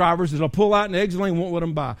truck drivers that'll pull out in the exit lane and won't let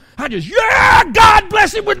them by. God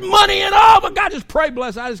bless him with money and all, but God just pray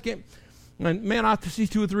bless. I just can't. And man, I see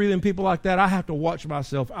 2 or 3 of them people like that. I have to watch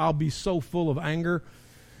myself. I'll be so full of anger.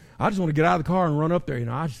 I just want to get out of the car and run up there.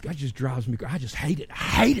 That just drives me crazy. I just hate it. I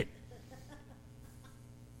hate it.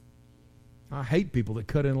 I hate people that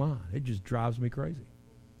cut in line. It just drives me crazy.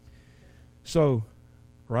 So,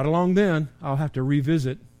 right along then, I'll have to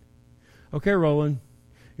revisit. Okay, Roland,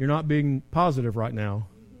 you're not being positive right now.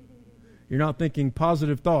 You're not thinking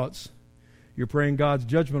positive thoughts. You're praying God's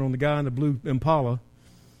judgment on the guy in the blue Impala.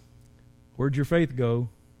 Where'd your faith go?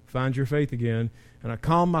 Find your faith again. And I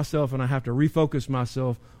calm myself and I have to refocus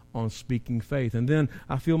myself on speaking faith. And then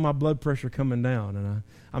I feel my blood pressure coming down. And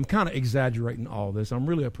I'm kind of exaggerating all this. I'm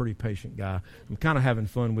really a pretty patient guy. I'm kind of having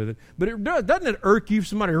fun with it. But doesn't it irk you if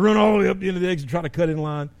somebody run all the way up the end of the exit and try to cut in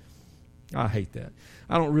line? I hate that.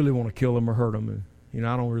 I don't really want to kill them or hurt them. And,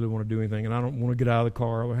 I don't really want to do anything. And I don't want to get out of the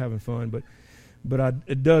car. We're having fun. But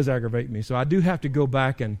it does aggravate me. So I do have to go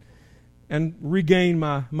back and regain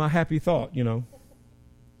my happy thought,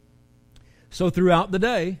 So throughout the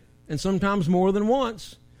day, and sometimes more than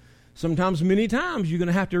once, sometimes many times, you're going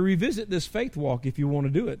to have to revisit this faith walk if you want to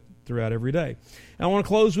do it throughout every day. And I want to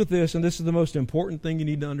close with this, and this is the most important thing you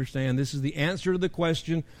need to understand. This is the answer to the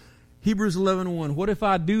question, Hebrews 11:1. What if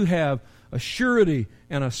I do have a surety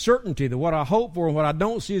and a certainty that what I hope for and what I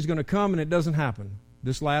don't see is going to come and it doesn't happen?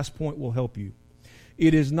 This last point will help you.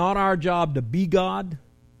 It is not our job to be God,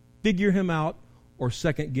 figure Him out, or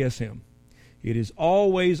second guess Him. It is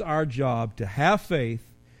always our job to have faith,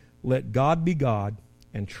 let God be God,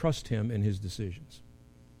 and trust Him in His decisions.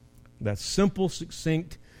 That's simple,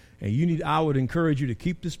 succinct, and I would encourage you to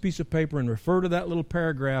keep this piece of paper and refer to that little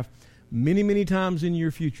paragraph many, many times in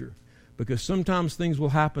your future, because sometimes things will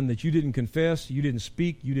happen that you didn't confess, you didn't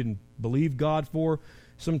speak, you didn't believe God for.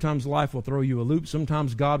 Sometimes life will throw you a loop.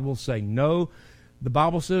 Sometimes God will say no. The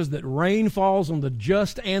Bible says that rain falls on the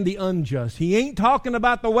just and the unjust. He ain't talking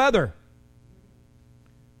about the weather.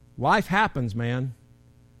 Life happens, man.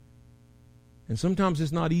 And sometimes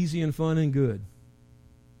it's not easy and fun and good.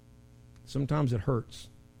 Sometimes it hurts.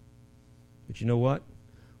 But you know what?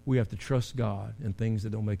 We have to trust God in things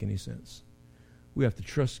that don't make any sense. We have to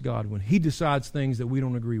trust God when He decides things that we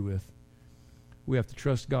don't agree with. We have to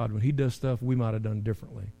trust God when He does stuff we might have done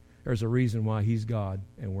differently. There's a reason why He's God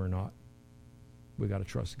and we're not. We've got to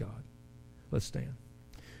trust God. Let's stand.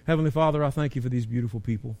 Heavenly Father, I thank You for these beautiful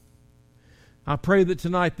people. I pray that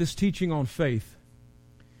tonight this teaching on faith,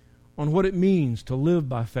 on what it means to live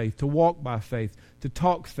by faith, to walk by faith, to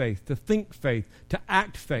talk faith, to think faith, to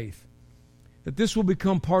act faith, that this will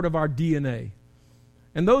become part of our DNA.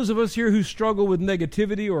 And those of us here who struggle with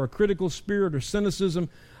negativity or a critical spirit or cynicism,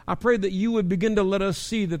 I pray that You would begin to let us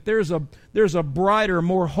see that there's a brighter,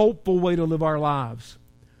 more hopeful way to live our lives.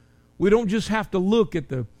 We don't just have to look at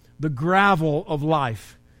the gravel of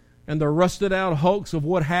life and the rusted out hulks of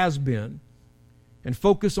what has been and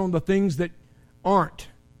focus on the things that aren't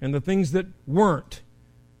and the things that weren't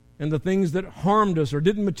and the things that harmed us or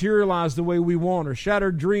didn't materialize the way we want or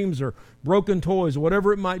shattered dreams or broken toys or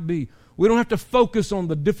whatever it might be. We don't have to focus on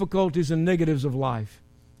the difficulties and negatives of life.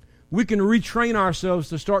 We can retrain ourselves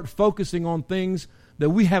to start focusing on things that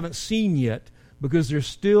we haven't seen yet because they're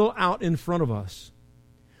still out in front of us.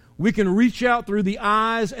 We can reach out through the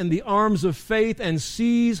eyes and the arms of faith and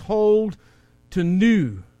seize hold to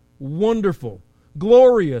new, wonderful,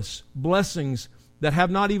 glorious blessings that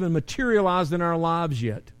have not even materialized in our lives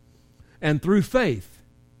yet. And through faith,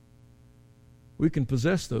 we can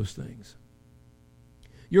possess those things.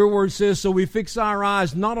 Your word says, so we fix our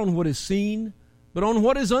eyes not on what is seen, but on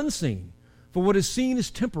what is unseen. For what is seen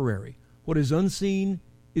is temporary. What is unseen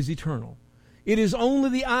is eternal. It is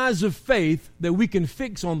only the eyes of faith that we can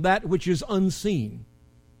fix on that which is unseen.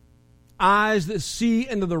 Eyes that see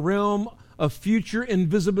into the realm of future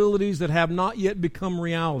invisibilities that have not yet become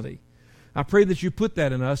reality. I pray that You put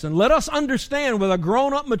that in us, and let us understand with a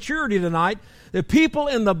grown-up maturity tonight that people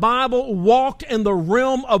in the Bible walked in the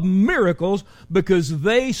realm of miracles because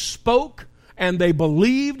they spoke and they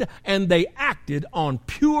believed and they acted on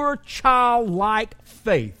pure childlike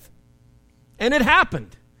faith. And it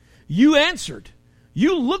happened. You answered.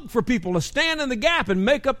 You looked for people to stand in the gap and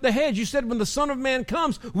make up the hedge. You said when the Son of Man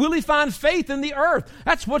comes, will He find faith in the earth?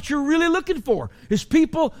 That's what you're really looking for, is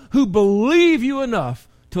people who believe You enough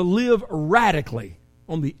to live radically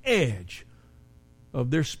on the edge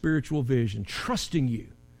of their spiritual vision, trusting You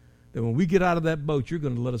that when we get out of that boat, you're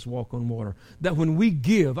going to let us walk on water. That when we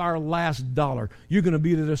give our last dollar, you're going to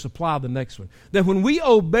be there to supply the next one. That when we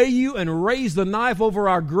obey you and raise the knife over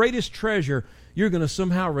our greatest treasure, you're going to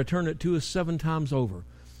somehow return it to us 7 times over.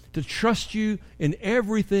 To trust you in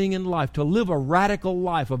everything in life, to live a radical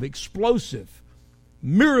life of explosive,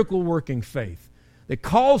 miracle-working faith that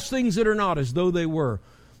calls things that are not as though they were.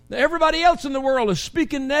 Everybody else in the world is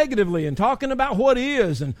speaking negatively and talking about what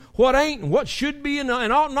is and what ain't and what should be and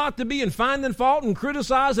ought not to be and finding fault and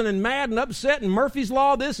criticizing and mad and upset and Murphy's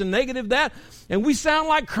Law this and negative that. And we sound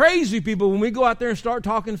like crazy people when we go out there and start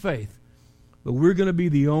talking faith. But we're going to be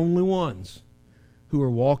the only ones who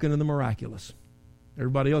are walking in the miraculous.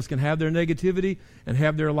 Everybody else can have their negativity and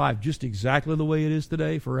have their life just exactly the way it is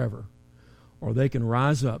today forever. Or they can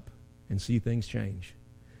rise up and see things change.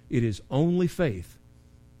 It is only faith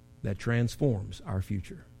that transforms our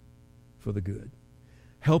future for the good.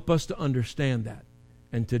 Help us to understand that.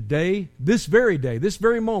 And today, this very day, this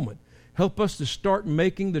very moment, help us to start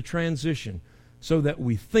making the transition so that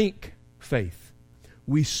we think faith,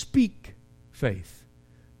 we speak faith,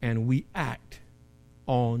 and we act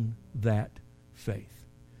on that faith.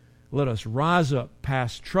 Let us rise up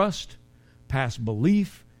past trust, past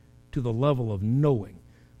belief, to the level of knowing.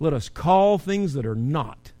 Let us call things that are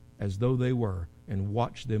not as though they were and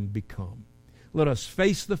watch them become. Let us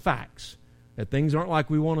face the facts that things aren't like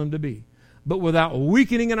we want them to be. But without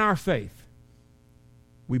weakening in our faith,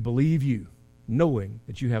 we believe you, knowing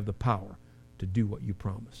that you have the power to do what you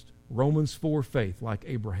promised. Romans 4 faith, like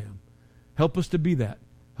Abraham. Help us to be that.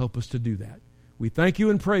 Help us to do that. We thank you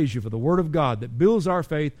and praise you for the Word of God that builds our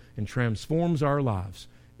faith and transforms our lives.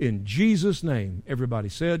 In Jesus' name, everybody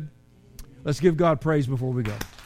said, let's give God praise before we go.